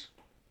love.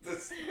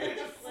 This-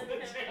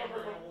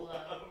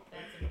 Love.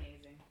 That's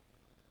amazing.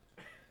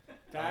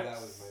 that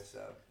was my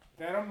sub.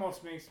 That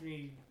almost makes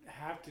me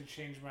have to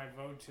change my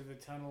vote to the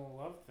Tunnel of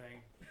Love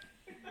thing.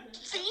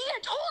 See, I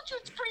told you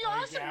it's pretty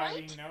Like, awesome,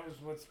 Abby right? knows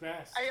what's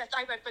best.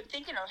 I've been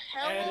thinking a Ed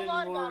hell of and a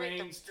lot about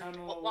Lorraine's it. The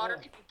Tunnel of water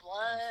Love. could be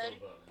blood.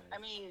 I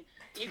mean,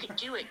 you could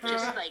do it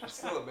just like... I'm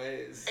still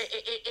amazed.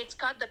 It's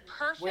got the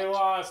perfect We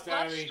lost,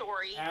 love Abby.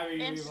 story Abby,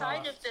 we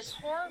inside lost. of this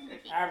horror movie.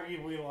 Abby,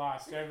 we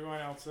lost. Everyone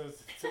else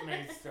says it's a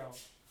maze still.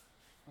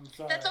 I'm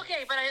sorry. That's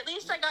okay, but at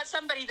least I got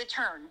somebody to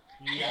turn.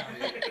 Yeah.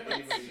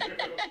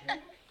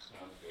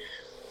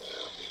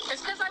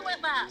 It's because I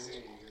went last.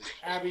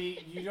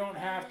 Abby, you don't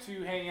have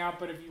to hang out,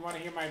 but if you want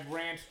to hear my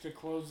rant to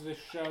close this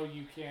show,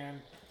 you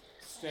can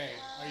stay.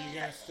 Are you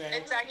going to stay?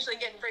 It's actually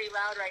getting pretty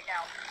loud right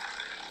now.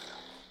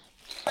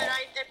 But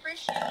I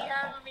appreciate you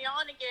having me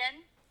on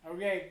again.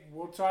 Okay,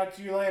 we'll talk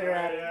to you later,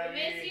 Abby. We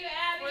miss you,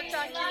 Abby. We'll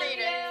talk to you Love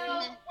later. you.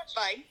 Mhm.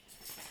 Bye.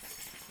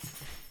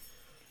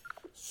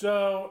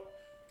 So,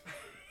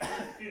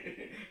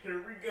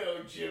 Here we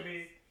go,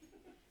 Jimmy.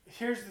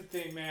 here's the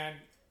thing, man.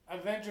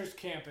 Avengers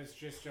Campus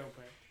just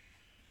opened.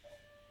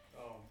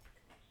 Oh.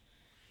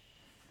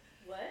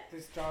 What?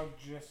 This dog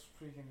just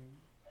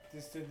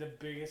just did the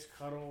biggest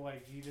cuddle.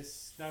 Like, he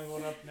just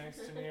snuggled up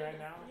next to me right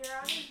now. You're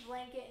on his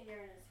blanket and you're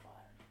in his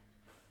spot.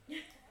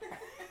 He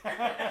said,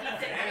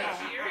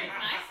 "Bitch, you're in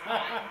my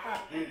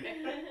spot."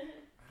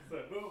 It's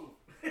like, move.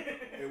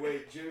 Hey,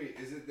 wait, Jimmy,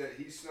 is it that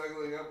he's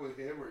snuggling up with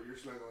him or you're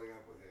snuggling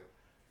up with him?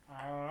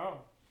 I don't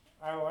know.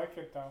 I like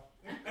it, though.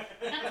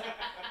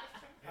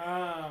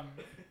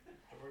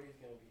 Jordy's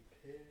gonna be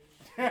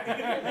pissed.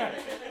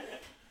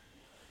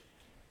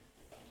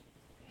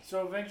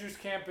 So Avengers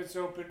Campus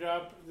opened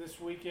up this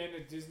weekend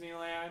at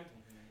Disneyland,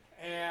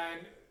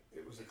 and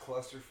It was a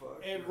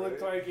clusterfuck. it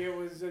looked like it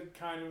was a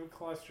kind of a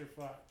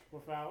clusterfuck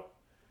without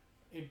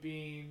it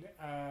being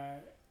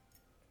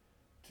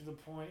to the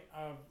point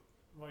of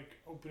like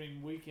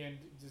opening weekend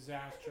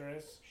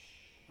disastrous.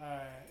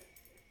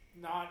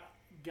 Not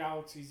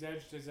Galaxy's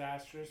Edge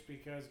disastrous,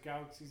 because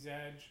Galaxy's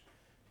Edge,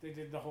 they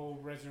did the whole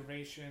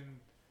reservation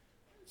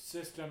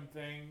system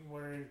thing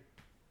where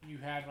you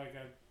had like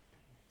a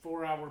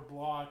 4-hour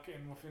block,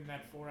 and within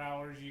that 4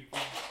 hours you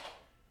could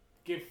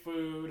get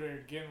food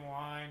or get in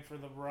line for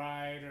the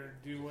ride or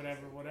do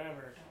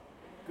whatever,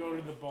 go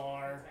to the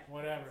bar,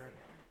 whatever.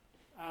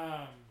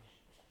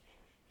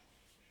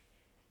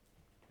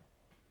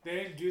 They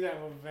didn't do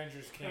that with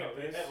Avengers Campus.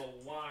 No, they have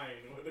a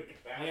line with a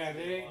capacity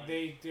Yeah,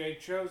 line. they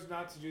chose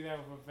not to do that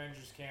with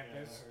Avengers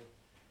Campus.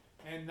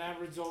 and that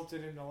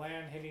resulted in the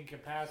land hitting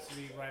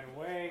capacity right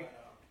away.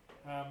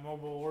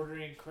 Mobile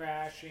ordering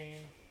crashing,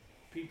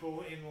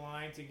 people in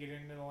line to get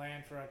into the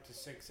land for up to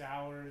 6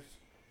 hours.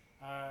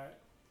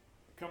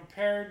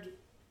 Compared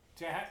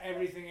to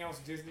everything else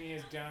Disney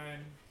has done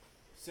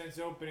since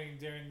opening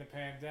during the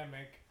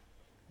pandemic,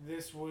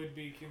 this would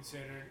be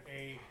considered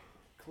a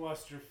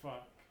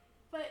clusterfuck.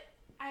 But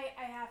I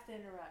have to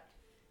interrupt.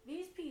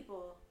 These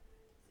people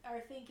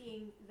are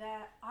thinking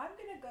that I'm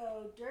going to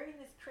go during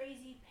this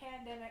crazy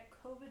pandemic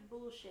COVID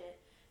bullshit,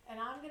 and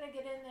I'm going to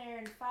get in there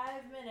in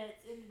 5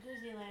 minutes into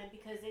Disneyland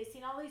because they've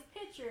seen all these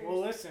pictures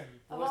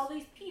of all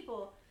these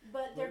people.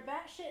 But they're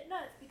batshit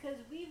nuts because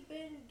we've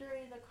been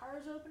during the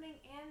Cars opening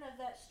and of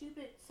that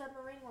stupid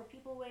submarine where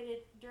people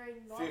waited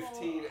during normal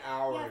 15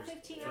 hours. Yeah,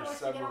 15 for hours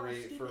to get on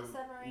the stupid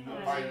submarine.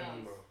 Finding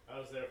Nemo. I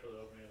was there for the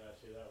opening of that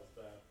too. That was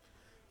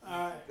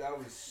bad. That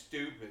was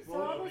stupid.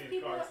 So all those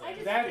people, I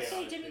just have have to to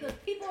say, Jimmy, those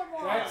people are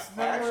more.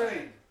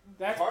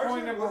 That's Cars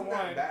point number wasn't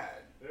that one. bad.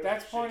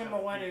 That's point number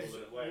one is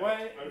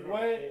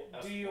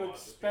what do you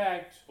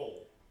expect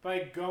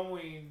by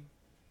going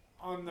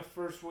on the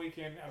first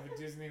weekend of a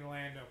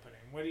Disneyland opening?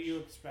 What do you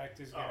expect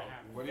is going to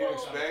happen? What do you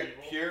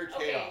expect? Pure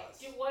chaos.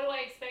 Okay, what do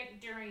I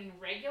expect during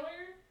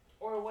regular,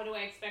 or what do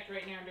I expect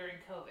right now during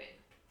COVID?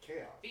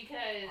 Chaos.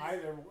 Because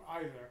Either.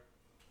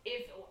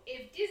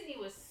 If Disney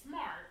was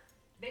smart,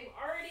 they've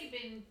already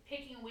been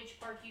picking which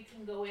park you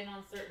can go in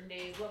on certain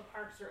days, what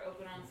parks are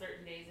open on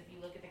certain days if you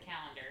look at the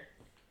calendar.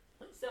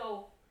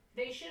 So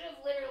they should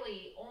have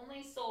literally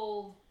only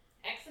sold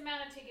X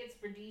amount of tickets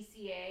for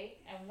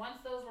DCA, and once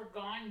those were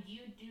gone,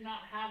 you do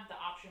not have the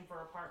option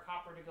for a park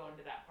hopper to go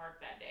into that park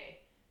that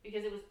day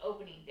because it was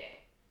opening day.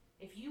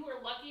 If you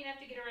were lucky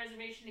enough to get a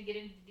reservation to get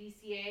into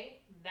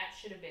DCA, that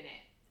should have been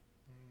it.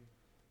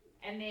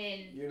 And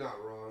then You're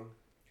not wrong.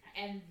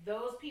 And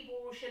those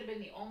people should have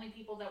been the only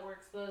people that were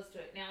exposed to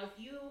it. Now, if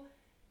you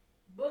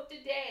booked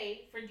a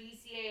day for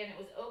DCA and it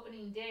was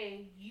opening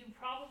day, you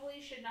probably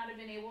should not have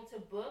been able to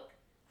book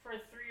for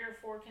 3 or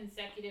 4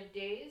 consecutive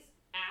days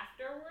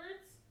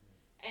afterwards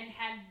and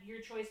had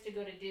your choice to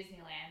go to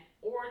Disneyland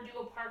or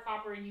do a park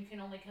hopper and you can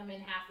only come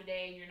in half a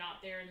day and you're not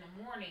there in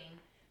the morning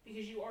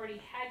because you already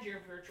had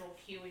your virtual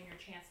queue and your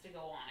chance to go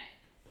on it.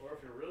 Or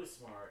if you're really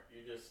smart,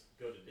 you just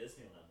go to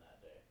Disneyland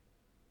that day.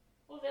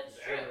 Well, that's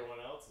true.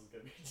 Everyone else is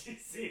going to be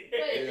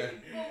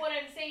DCA. But what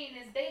I'm saying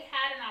is they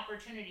had an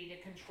opportunity to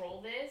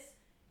control this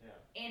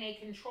in a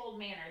controlled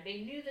manner.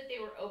 They knew that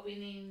they were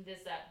opening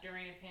this up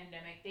during a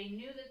pandemic. They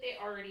knew that they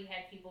already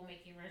had people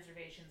making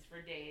reservations for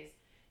days.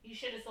 You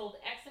should have sold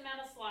X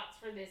amount of slots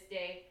for this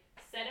day,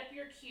 set up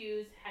your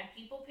queues, had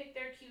people pick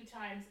their queue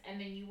times, and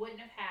then you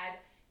wouldn't have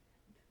had...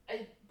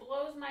 It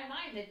blows my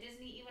mind that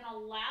Disney even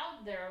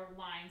allowed their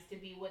lines to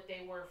be what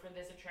they were for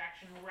this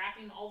attraction,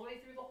 wrapping all the way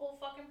through the whole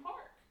fucking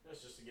park.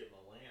 That's just to get in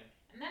the land.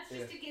 And that's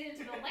just to get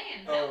into the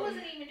land. That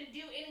wasn't even to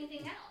do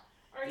anything else.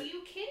 Are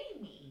you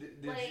kidding me?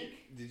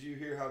 Did you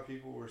hear how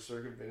people were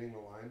circumventing the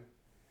line?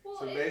 Well,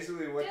 So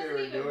basically what they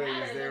were doing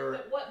is they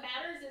were... What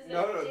matters is that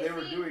No, Disney, they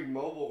were doing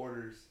mobile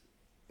orders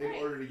in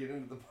order to get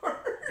into the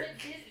park.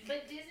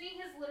 But Disney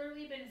has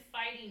literally been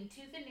fighting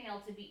tooth and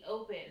nail to be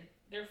open.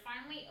 They're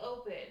finally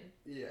open.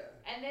 Yeah.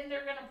 And then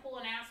they're going to pull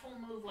an asshole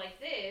move like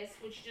this,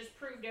 which just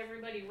proved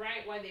everybody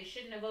right why they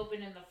shouldn't have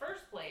opened in the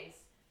first place,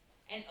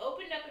 and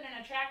opened up in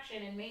an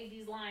attraction and made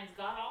these lines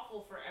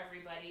god-awful for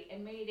everybody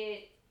and made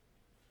it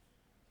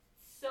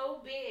so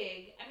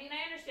big. I mean,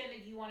 I understand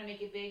that you want to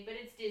make it big, but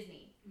it's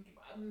Disney.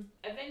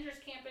 Avengers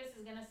Campus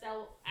is going to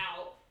sell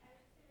out.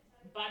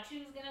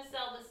 Batu's going to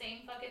sell the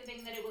same fucking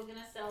thing that it was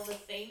going to sell the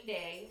same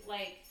day.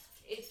 Like,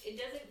 it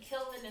doesn't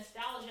kill the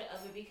nostalgia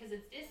of it because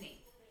it's Disney.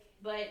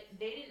 But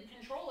they didn't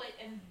control it,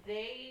 and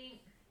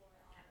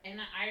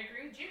I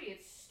agree with Jimmy,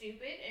 it's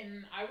stupid,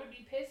 and I would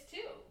be pissed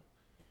too.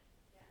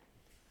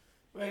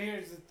 But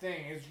here's the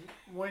thing, is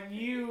when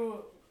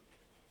you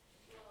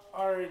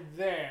are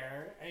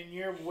there and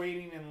you're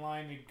waiting in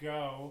line to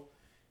go,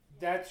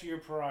 that's your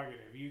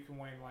prerogative. You can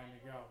wait in line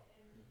to go.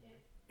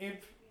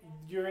 If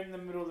you're in the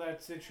middle of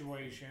that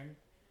situation,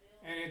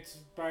 and it's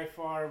by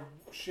far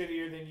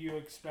shittier than you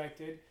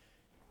expected,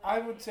 I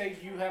would say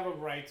you have a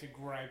right to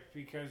gripe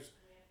because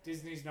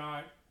Disney's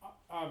not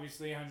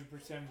obviously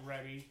 100%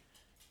 ready,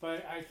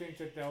 but I think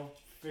that they'll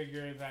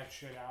figure that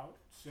shit out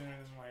sooner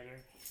than later.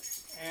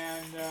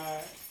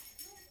 And,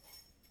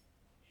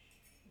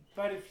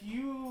 but if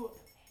you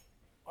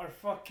are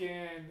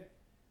fucking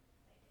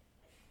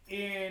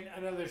in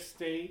another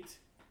state,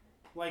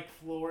 like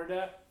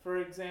Florida, for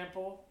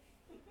example,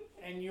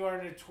 and you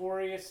are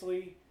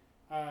notoriously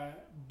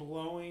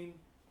blowing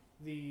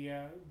the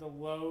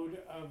load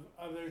of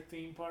other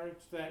theme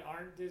parks that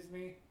aren't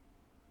Disney,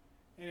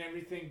 and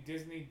everything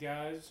Disney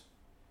does,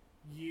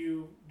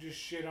 you just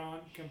shit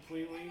on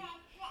completely.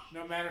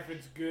 No matter if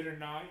it's good or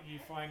not, you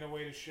find a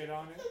way to shit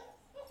on it.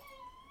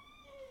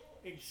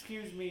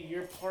 Excuse me,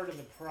 you're part of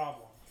the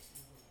problem.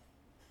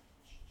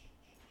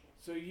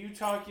 So you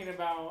talking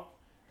about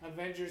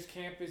Avengers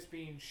Campus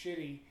being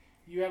shitty,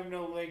 you have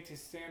no leg to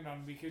stand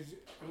on because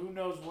who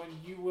knows when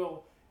you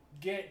will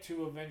get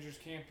to Avengers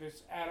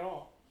Campus at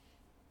all.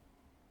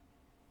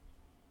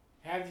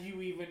 Have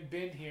you even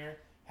been here?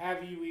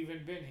 Have you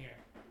even been here?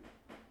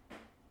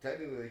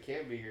 Technically, they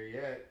can't be here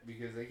yet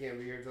because they can't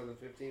be here until the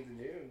 15th of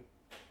June.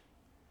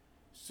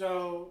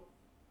 So,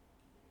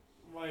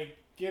 like,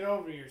 get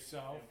over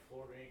yourself. And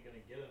Florida ain't gonna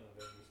get an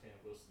Avengers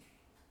Campus.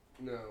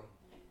 No.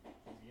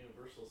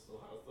 Universal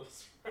still has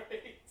those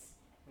rights.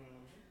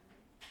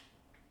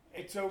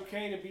 It's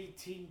okay to be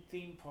team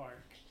theme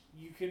park.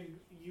 You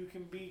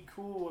can be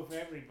cool with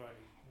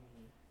everybody.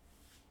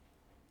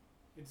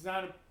 It's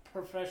not a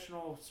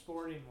professional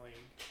sporting league.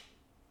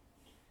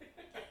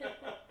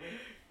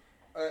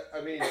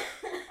 I mean,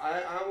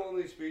 I'm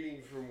only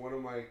speaking from one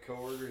of my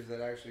coworkers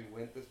that actually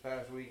went this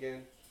past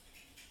weekend.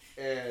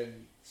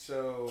 And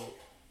so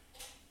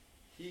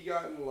he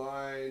got in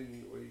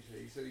line, what did he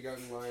say? He said he got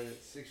in line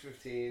at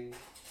 6:15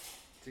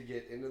 to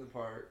get into the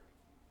park.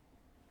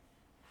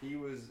 He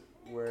was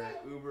where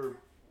Uber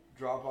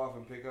drop off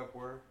and pick up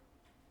were,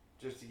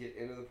 just to get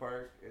into the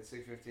park at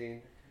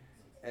 6:15.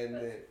 And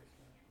then,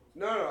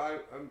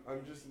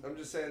 I'm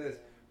just saying this.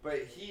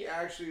 But he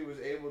actually was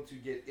able to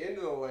get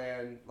into the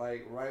land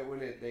like right when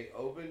they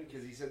opened,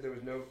 because he said there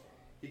was no,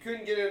 he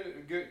couldn't get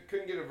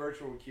a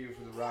virtual queue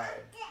for the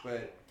ride,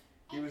 but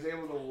he was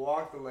able to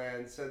walk the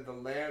land. Said the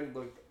land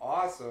looked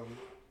awesome,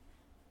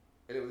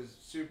 and it was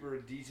super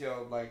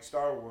detailed like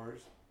Star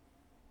Wars.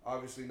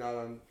 Obviously not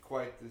on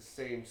quite the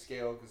same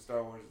scale because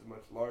Star Wars is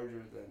much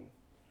larger than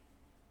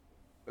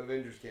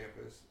Avengers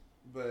Campus,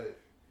 but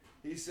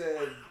he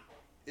said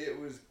it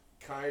was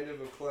kind of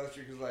a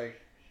cluster because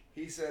like.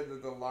 He said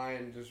that the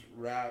line just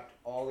wrapped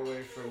all the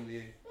way from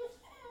the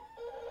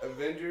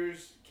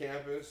Avengers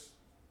Campus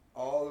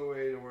all the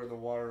way to where the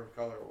Water of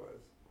Color was.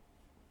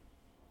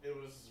 It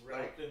was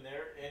wrapped in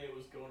there, and it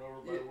was going over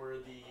by where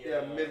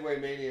the... Midway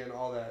Mania and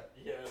all that.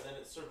 Yeah, and then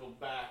it circled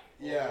back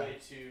all the way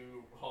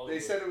to Hollywood. They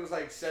said it was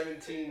like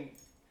 17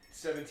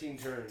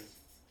 turns.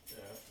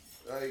 Yeah.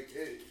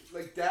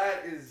 Like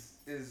that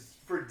is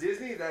for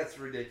Disney, that's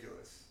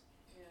ridiculous.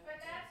 But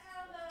that's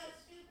how the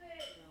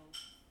stupid,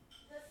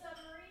 the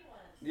submarine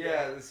ones.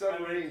 Yeah, the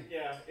submarine. I mean,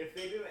 if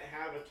they didn't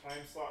have a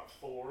time slot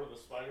for the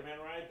Spider-Man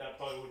ride, that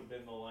probably would have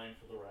been the line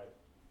for the ride.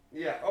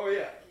 Yeah, oh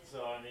yeah.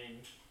 So, I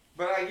mean...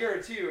 But I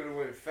guarantee you it would have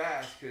went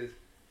fast because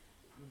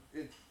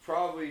it's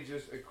probably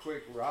just a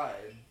quick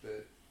ride.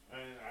 But I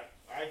mean,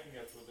 I think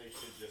that's what they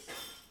should just...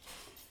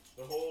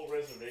 The whole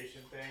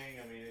reservation thing,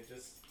 I mean, it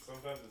just...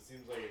 Sometimes it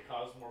seems like it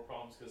causes more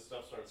problems because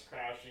stuff starts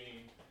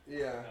crashing.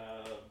 yeah.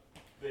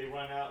 They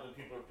run out and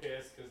then people are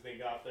pissed because they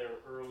got there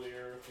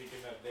earlier,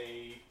 thinking that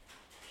they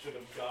should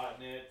have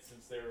gotten it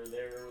since they were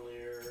there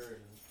earlier.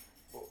 And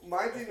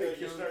My thing that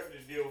you're kills starting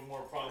to deal with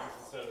more problems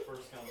instead of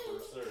first come,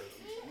 first serve.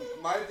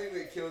 my thing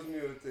that kills me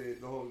with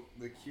the whole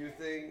queue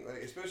thing,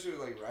 like especially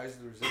with like Rise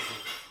of the Resistance,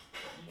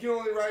 you can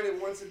only ride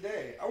it once a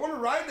day. I want to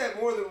ride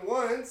that more than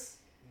once.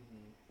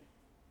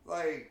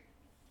 Like.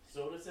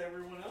 So does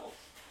everyone else.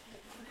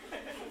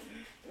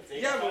 That's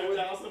Yeah, but with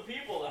 85,000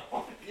 people that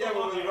want to Yeah,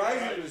 go but with on Rise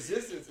that of the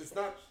Resistance, it's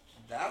not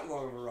that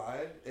long of a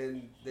ride,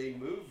 and they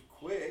move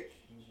quick.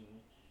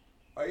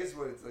 I guess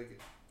what it's like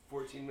a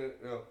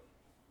 14-minute. No,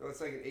 it's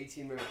like an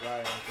 18-minute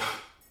ride. I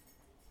think.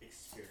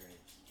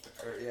 Experience.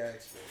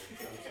 Experience.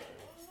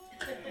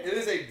 I'm sorry. It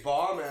is a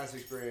bomb ass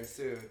experience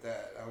too. At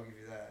that, I will give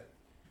you that.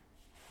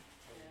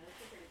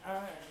 I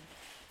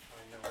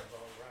know about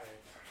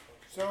right.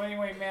 So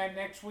anyway, man,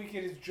 next week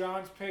it is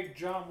John's pick.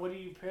 John, what do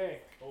you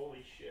pick?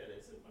 Holy shit,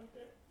 is it my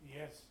pick?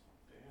 Yes.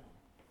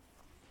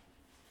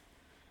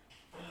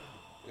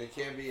 Damn. It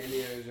can't be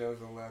Indiana Jones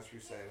and the Last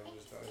Crusade. I'm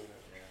just telling you that.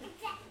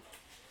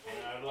 And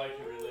I'd like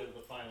to relive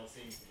the final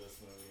scenes of this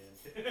movie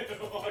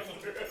and walk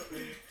through.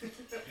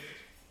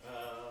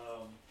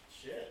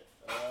 Shit.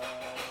 I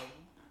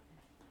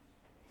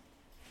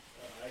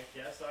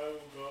guess I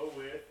will go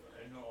with.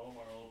 I know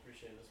Omar will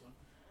appreciate this one.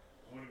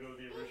 I'm gonna go with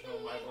the original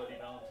My Bloody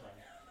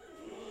Valentine.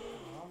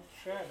 Oh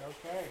shit.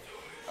 Okay.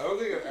 I don't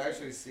think I've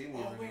actually seen the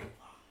original.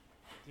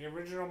 The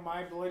original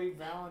My Bloody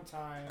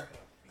Valentine.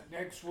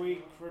 Next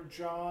week for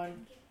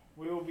John.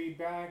 We will be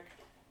back.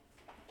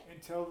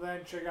 Until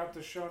then, check out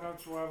the show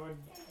notes. We'll have a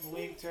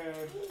link to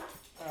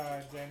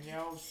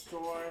Danielle's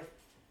store,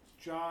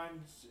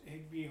 John's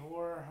Higby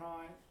Horror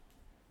Hunt.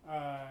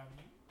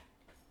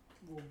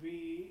 Will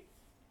be,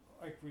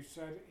 like we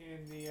said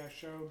in the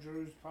show,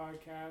 Drew's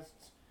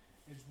podcasts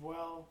as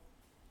well.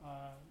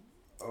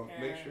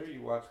 Make sure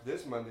you watch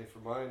this Monday for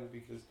mine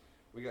because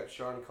we got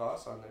Sean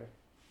Koss on there.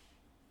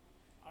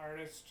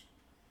 Artist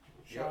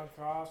Sean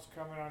Koss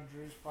coming on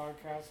Drew's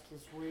podcast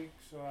this week,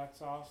 so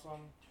that's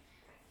awesome.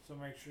 So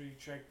make sure you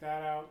check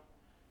that out.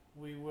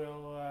 We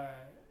will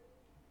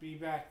be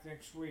back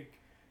next week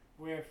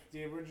with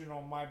the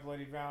original My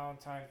Bloody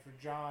Valentine for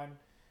John.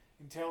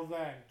 Until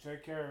then,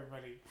 take care,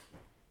 everybody.